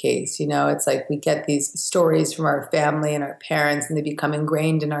always the case. It's like we get these stories from our family and our parents, and they become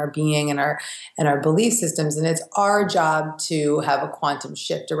ingrained in our being and our belief systems. And it's our job to have a quantum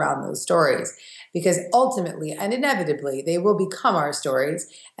shift around those stories. Because ultimately and inevitably, they will become our stories.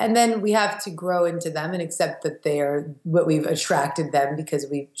 And then we have to grow into them and accept that they are what we've attracted them because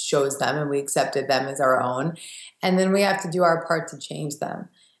we chose them and we accepted them as our own. And then we have to do our part to change them.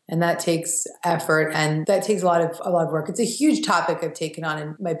 And that takes effort and that takes a lot of work. It's a huge topic I've taken on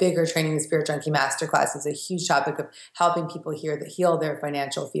in my bigger Training the Spirit Junkie Masterclass. It's a huge topic of helping people heal their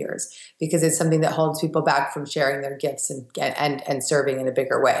financial fears because it's something that holds people back from sharing their gifts and serving in a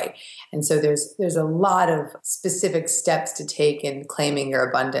bigger way. And so there's a lot of specific steps to take in claiming your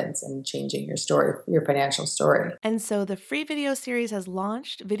abundance and changing your story, your financial story. And so the free video series has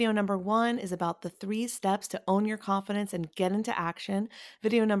launched. Video number 1 is about the 3 steps to own your confidence and get into action.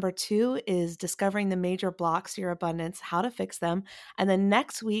 Video number 2 is discovering the major blocks to your abundance, how to fix them. And then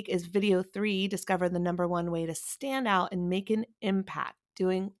next week is video 3, discover the number 1 way to stand out and make an impact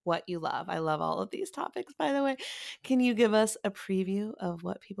doing what you love. I love all of these topics, by the way. Can you give us a preview of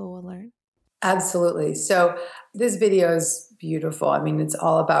what people will learn? Absolutely. So this video is beautiful. I mean, it's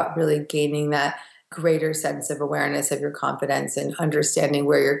all about really gaining that greater sense of awareness of your confidence and understanding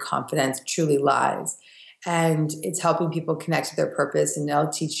where your confidence truly lies. And it's helping people connect to their purpose, and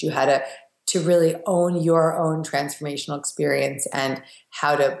they'll teach you how to really own your own transformational experience and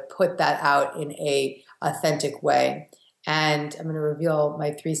how to put that out in a authentic way. And I'm going to reveal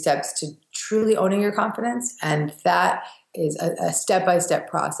my 3 steps to truly owning your confidence. And that is a step-by-step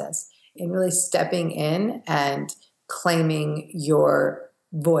process in really stepping in and claiming your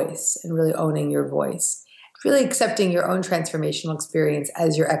voice and really owning your voice. Really accepting your own transformational experience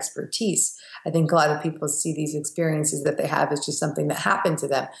as your expertise. I think a lot of people see these experiences that they have as just something that happened to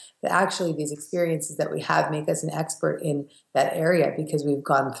them. But actually, these experiences that we have make us an expert in that area because we've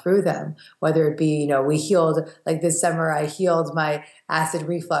gone through them. Whether it be, we healed, like this summer, I healed my acid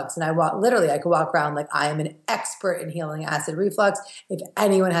reflux, and I could walk around like I am an expert in healing acid reflux. If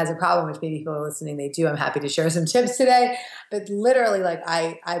anyone has a problem, which maybe people are listening, they do, I'm happy to share some tips today. But literally, like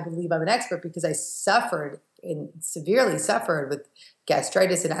I believe I'm an expert because I severely suffered with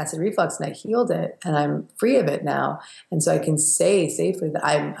gastritis and acid reflux, and I healed it, and I'm free of it now. And so I can say safely that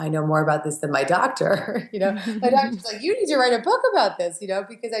I know more about this than my doctor. My doctor's like, you need to write a book about this,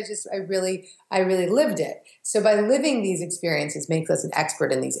 because I really lived it. So by living these experiences makes us an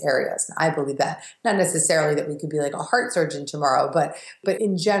expert in these areas. And I believe that. Not necessarily that we could be like a heart surgeon tomorrow, but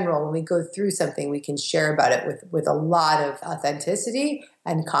in general, when we go through something, we can share about it with a lot of authenticity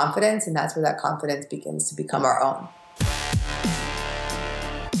and confidence. And that's where that confidence begins to become our own.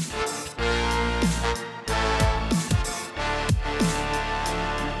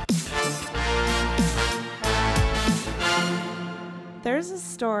 There's a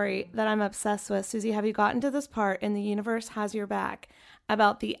story that I'm obsessed with. Susie, have you gotten to this part in The Universe Has Your Back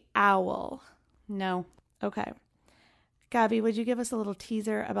about the owl? No. Okay. Gabby, would you give us a little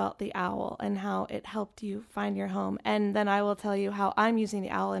teaser about the owl and how it helped you find your home? And then I will tell you how I'm using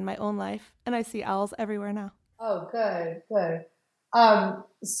the owl in my own life, and I see owls everywhere now. Oh, good.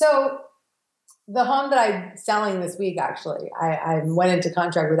 So the home that I'm selling this week, actually, I went into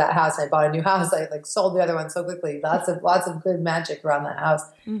contract with that house. I bought a new house. I sold the other one so quickly. Lots of good magic around that house.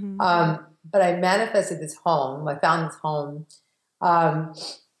 Mm-hmm. But I manifested this home. I found this home.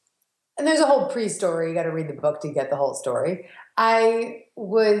 And there's a whole pre-story. You got to read the book to get the whole story. I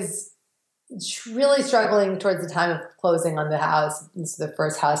was really struggling towards the time of closing on the house. This is the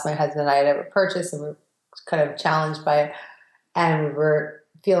first house my husband and I had ever purchased, and we were kind of challenged by it. And we were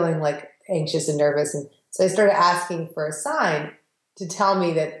feeling like anxious and nervous. And so I started asking for a sign to tell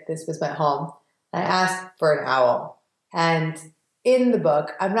me that this was my home. And I asked for an owl. And in the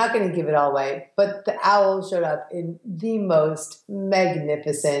book, I'm not going to give it all away, but the owl showed up in the most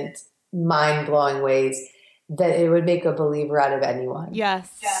magnificent, mind-blowing ways that it would make a believer out of anyone. Yes.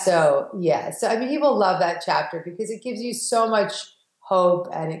 So, yeah. So, I mean, people love that chapter because it gives you so much hope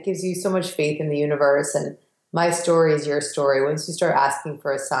and it gives you so much faith in the universe. And my story is your story. Once you start asking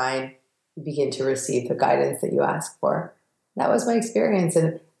for a sign, you begin to receive the guidance that you ask for. That was my experience.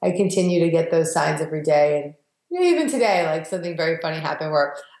 And I continue to get those signs every day. And even today, like something very funny happened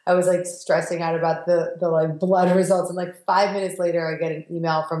where I was like stressing out about the like blood results. And like 5 minutes later, I get an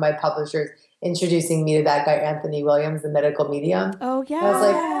email from my publishers introducing me to that guy, Anthony Williams, the medical medium. Oh, yeah.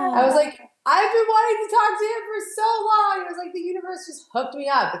 I was like, I've been wanting to talk to him for so long. It was like the universe just hooked me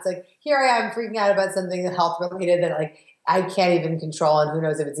up. It's like, here I am freaking out about something that health related that like I can't even control. And who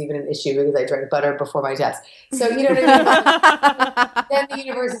knows if it's even an issue because I drank butter before my test. So, you know what I mean? Then the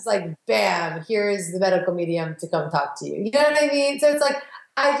universe is like, bam, here's the medical medium to come talk to you. You know what I mean? So it's like,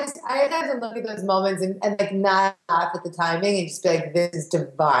 I have to look at those moments and like not laugh at the timing and just be like, this is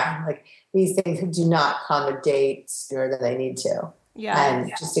divine. Like these things do not come a day sooner than they need to. Yeah.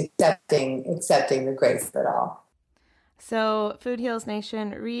 And just accepting the grace of it all. So Food Heals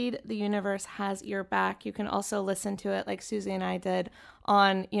Nation, read The Universe Has Your Back. You can also listen to it like Susie and I did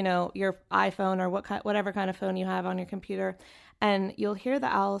on, your iPhone or whatever kind of phone you have on your computer. And you'll hear the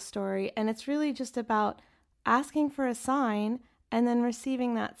owl story. And it's really just about asking for a sign and then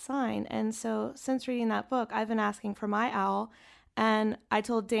receiving that sign. And so since reading that book, I've been asking for my owl. And I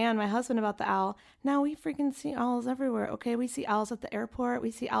told Dan, my husband, about the owl. Now we freaking see owls everywhere. Okay, we see owls at the airport. We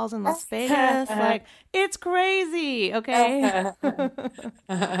see owls in Las Vegas. Like, it's crazy. Okay.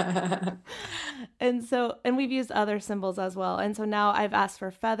 And we've used other symbols as well. And so now I've asked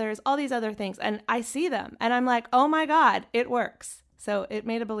for feathers, all these other things. And I see them. And I'm like, oh my God, it works. So it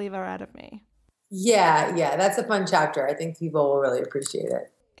made a believer out of me. Yeah. That's a fun chapter. I think people will really appreciate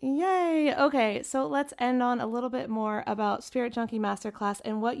it. Yay. Okay, so let's end on a little bit more about Spirit Junkie Masterclass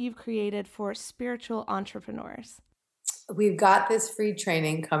and what you've created for spiritual entrepreneurs. We've got this free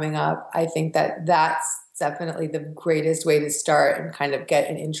training coming up. I think that's definitely the greatest way to start and kind of get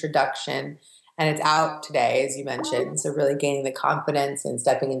an introduction. And it's out today, as you mentioned. So really gaining the confidence and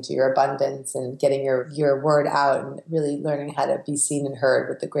stepping into your abundance and getting your word out and really learning how to be seen and heard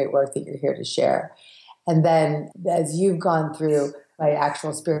with the great work that you're here to share. And then as you've gone through my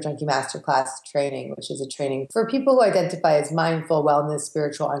actual Spirit Junkie Masterclass training, which is a training for people who identify as mindful wellness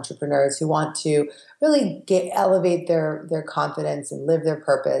spiritual entrepreneurs who want to really elevate their confidence and live their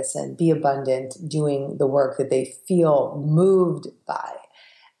purpose and be abundant doing the work that they feel moved by.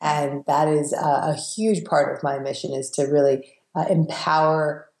 And that is a huge part of my mission, is to really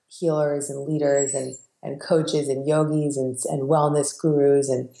empower healers and leaders and coaches and yogis and wellness gurus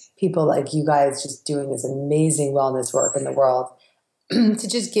and people like you guys just doing this amazing wellness work in the world to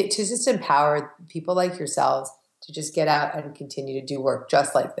just empower people like yourselves to just get out and continue to do work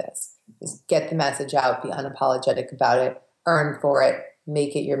just like this. Just get the message out, be unapologetic about it, earn for it,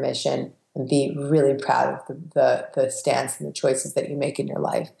 make it your mission, and be really proud of the stance and the choices that you make in your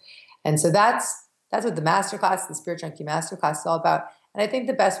life. And so that's what the masterclass, the Spirit Junkie Masterclass is all about. And I think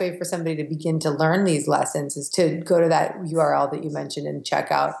the best way for somebody to begin to learn these lessons is to go to that URL that you mentioned and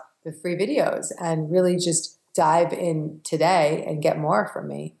check out the free videos and really just dive in today and get more from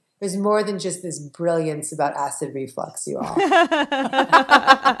me. There's more than just this brilliance about acid reflux, you all.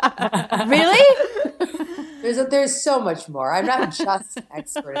 Really? There's so much more. I'm not just an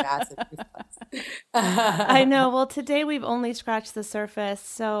expert in acid reflux. I know. Well, today we've only scratched the surface.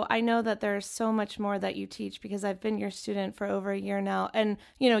 So I know that there's so much more that you teach because I've been your student for over a year now. And,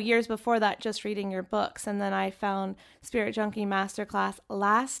 years before that, just reading your books. And then I found Spirit Junkie Masterclass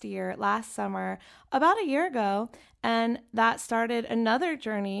last summer, about a year ago. And that started another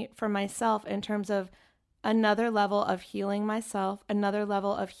journey for myself in terms of another level of healing myself, another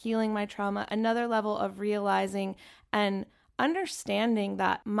level of healing my trauma, another level of realizing and understanding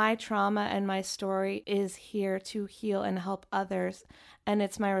that my trauma and my story is here to heal and help others. And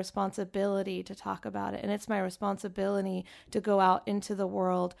it's my responsibility to talk about it. And it's my responsibility to go out into the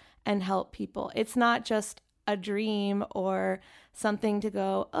world and help people. It's not just a dream or something to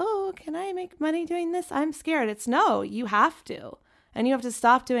go, oh, can I make money doing this? I'm scared. It's no, you have to. And you have to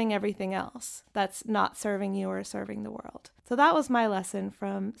stop doing everything else that's not serving you or serving the world. So that was my lesson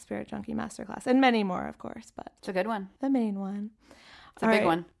from Spirit Junkie Masterclass, and many more, of course, but it's a good one. The main one. It's a big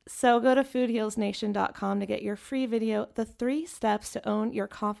one. So go to foodhealsnation.com to get your free video, The 3 Steps to Own Your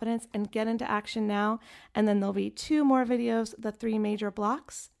Confidence and Get Into Action Now. And then there'll be 2 more videos, The 3 Major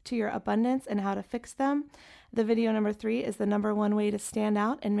Blocks to Your Abundance and How to Fix Them. The video number 3 is the number 1 way to stand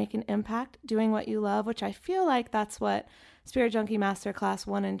out and make an impact doing what you love, which I feel like that's what Spirit Junkie Masterclass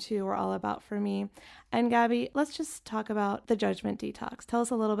 1 and 2 were all about for me. And Gabby, let's just talk about the Judgment Detox. Tell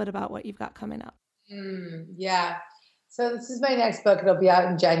us a little bit about what you've got coming up. Yeah. So this is my next book. It'll be out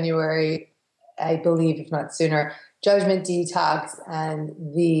in January, I believe, if not sooner. Judgment Detox. And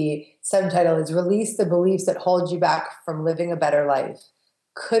the subtitle is Release the Beliefs That Hold You Back from Living a Better Life.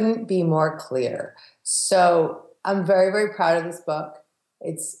 Couldn't be more clear. So I'm very, very proud of this book.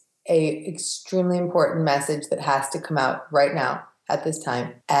 It's a extremely important message that has to come out right now at this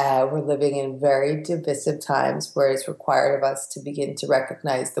time. We're living in very divisive times where it's required of us to begin to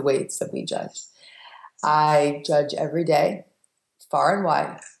recognize the weights that we judge. I judge every day, far and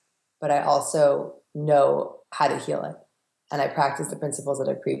wide, but I also know how to heal it. And I practice the principles that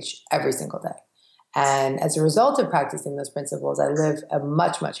I preach every single day. And as a result of practicing those principles, I live a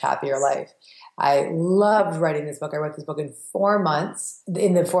much, much happier life. I loved writing this book. I wrote this book in 4 months.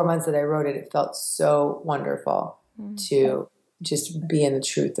 In the 4 months that I wrote it, it felt so wonderful to just be in the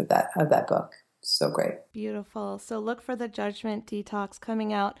truth of that book. So great. Beautiful. So look for the Judgment Detox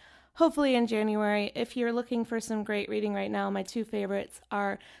coming out hopefully in January. If you're looking for some great reading right now, my 2 favorites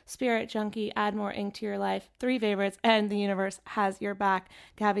are Spirit Junkie, Add More Ink to Your Life, 3 favorites, and The Universe Has Your Back.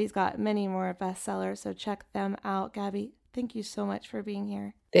 Gabby's got many more bestsellers, so check them out. Gabby, thank you so much for being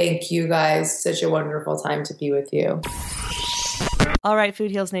here. Thank you guys. Such a wonderful time to be with you. All right, Food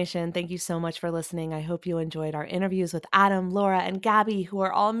Heals Nation, thank you so much for listening. I hope you enjoyed our interviews with Adam, Laura, and Gabby, who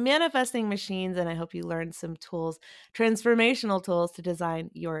are all manifesting machines, and I hope you learned some tools, transformational tools to design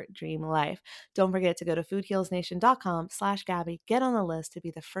your dream life. Don't forget to go to foodhealsnation.com/Gabby. Get on the list to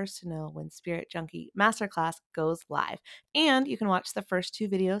be the first to know when Spirit Junkie Masterclass goes live. And you can watch the first 2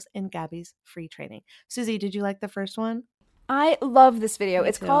 videos in Gabby's free training. Susie, did you like the first one? I love this video.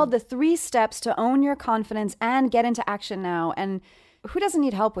 It's too. called The 3 Steps to Own Your Confidence and Get Into Action Now. And who doesn't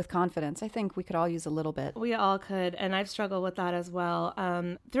need help with confidence? I think we could all use a little bit. We all could, and I've struggled with that as well.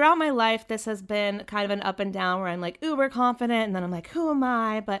 Throughout my life, this has been kind of an up and down where I'm like uber confident, and then I'm like, who am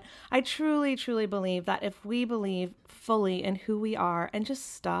I? But I truly, truly believe that if we believe fully in who we are and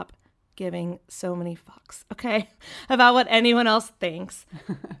just stop giving so many fucks, okay, about what anyone else thinks,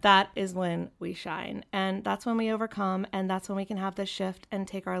 that is when we shine. And that's when we overcome, and that's when we can have this shift and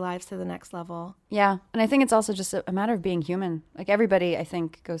take our lives to the next level. Yeah. And I think it's also just a matter of being human. Like everybody, I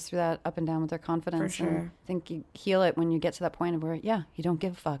think, goes through that up and down with their confidence. For sure. And I think you heal it when you get to that point of where, yeah, you don't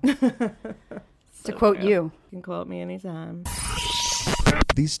give a fuck. So to quote true. you. You can quote me anytime.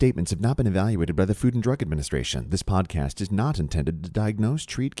 These statements have not been evaluated by the Food and Drug Administration. This podcast is not intended to diagnose,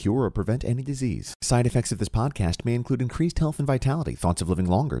 treat, cure, or prevent any disease. Side effects of this podcast may include increased health and vitality, thoughts of living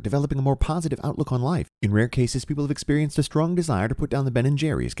longer, developing a more positive outlook on life. In rare cases, people have experienced a strong desire to put down the Ben &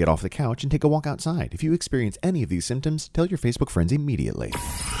 Jerry's, get off the couch, and take a walk outside. If you experience any of these symptoms, tell your Facebook friends immediately.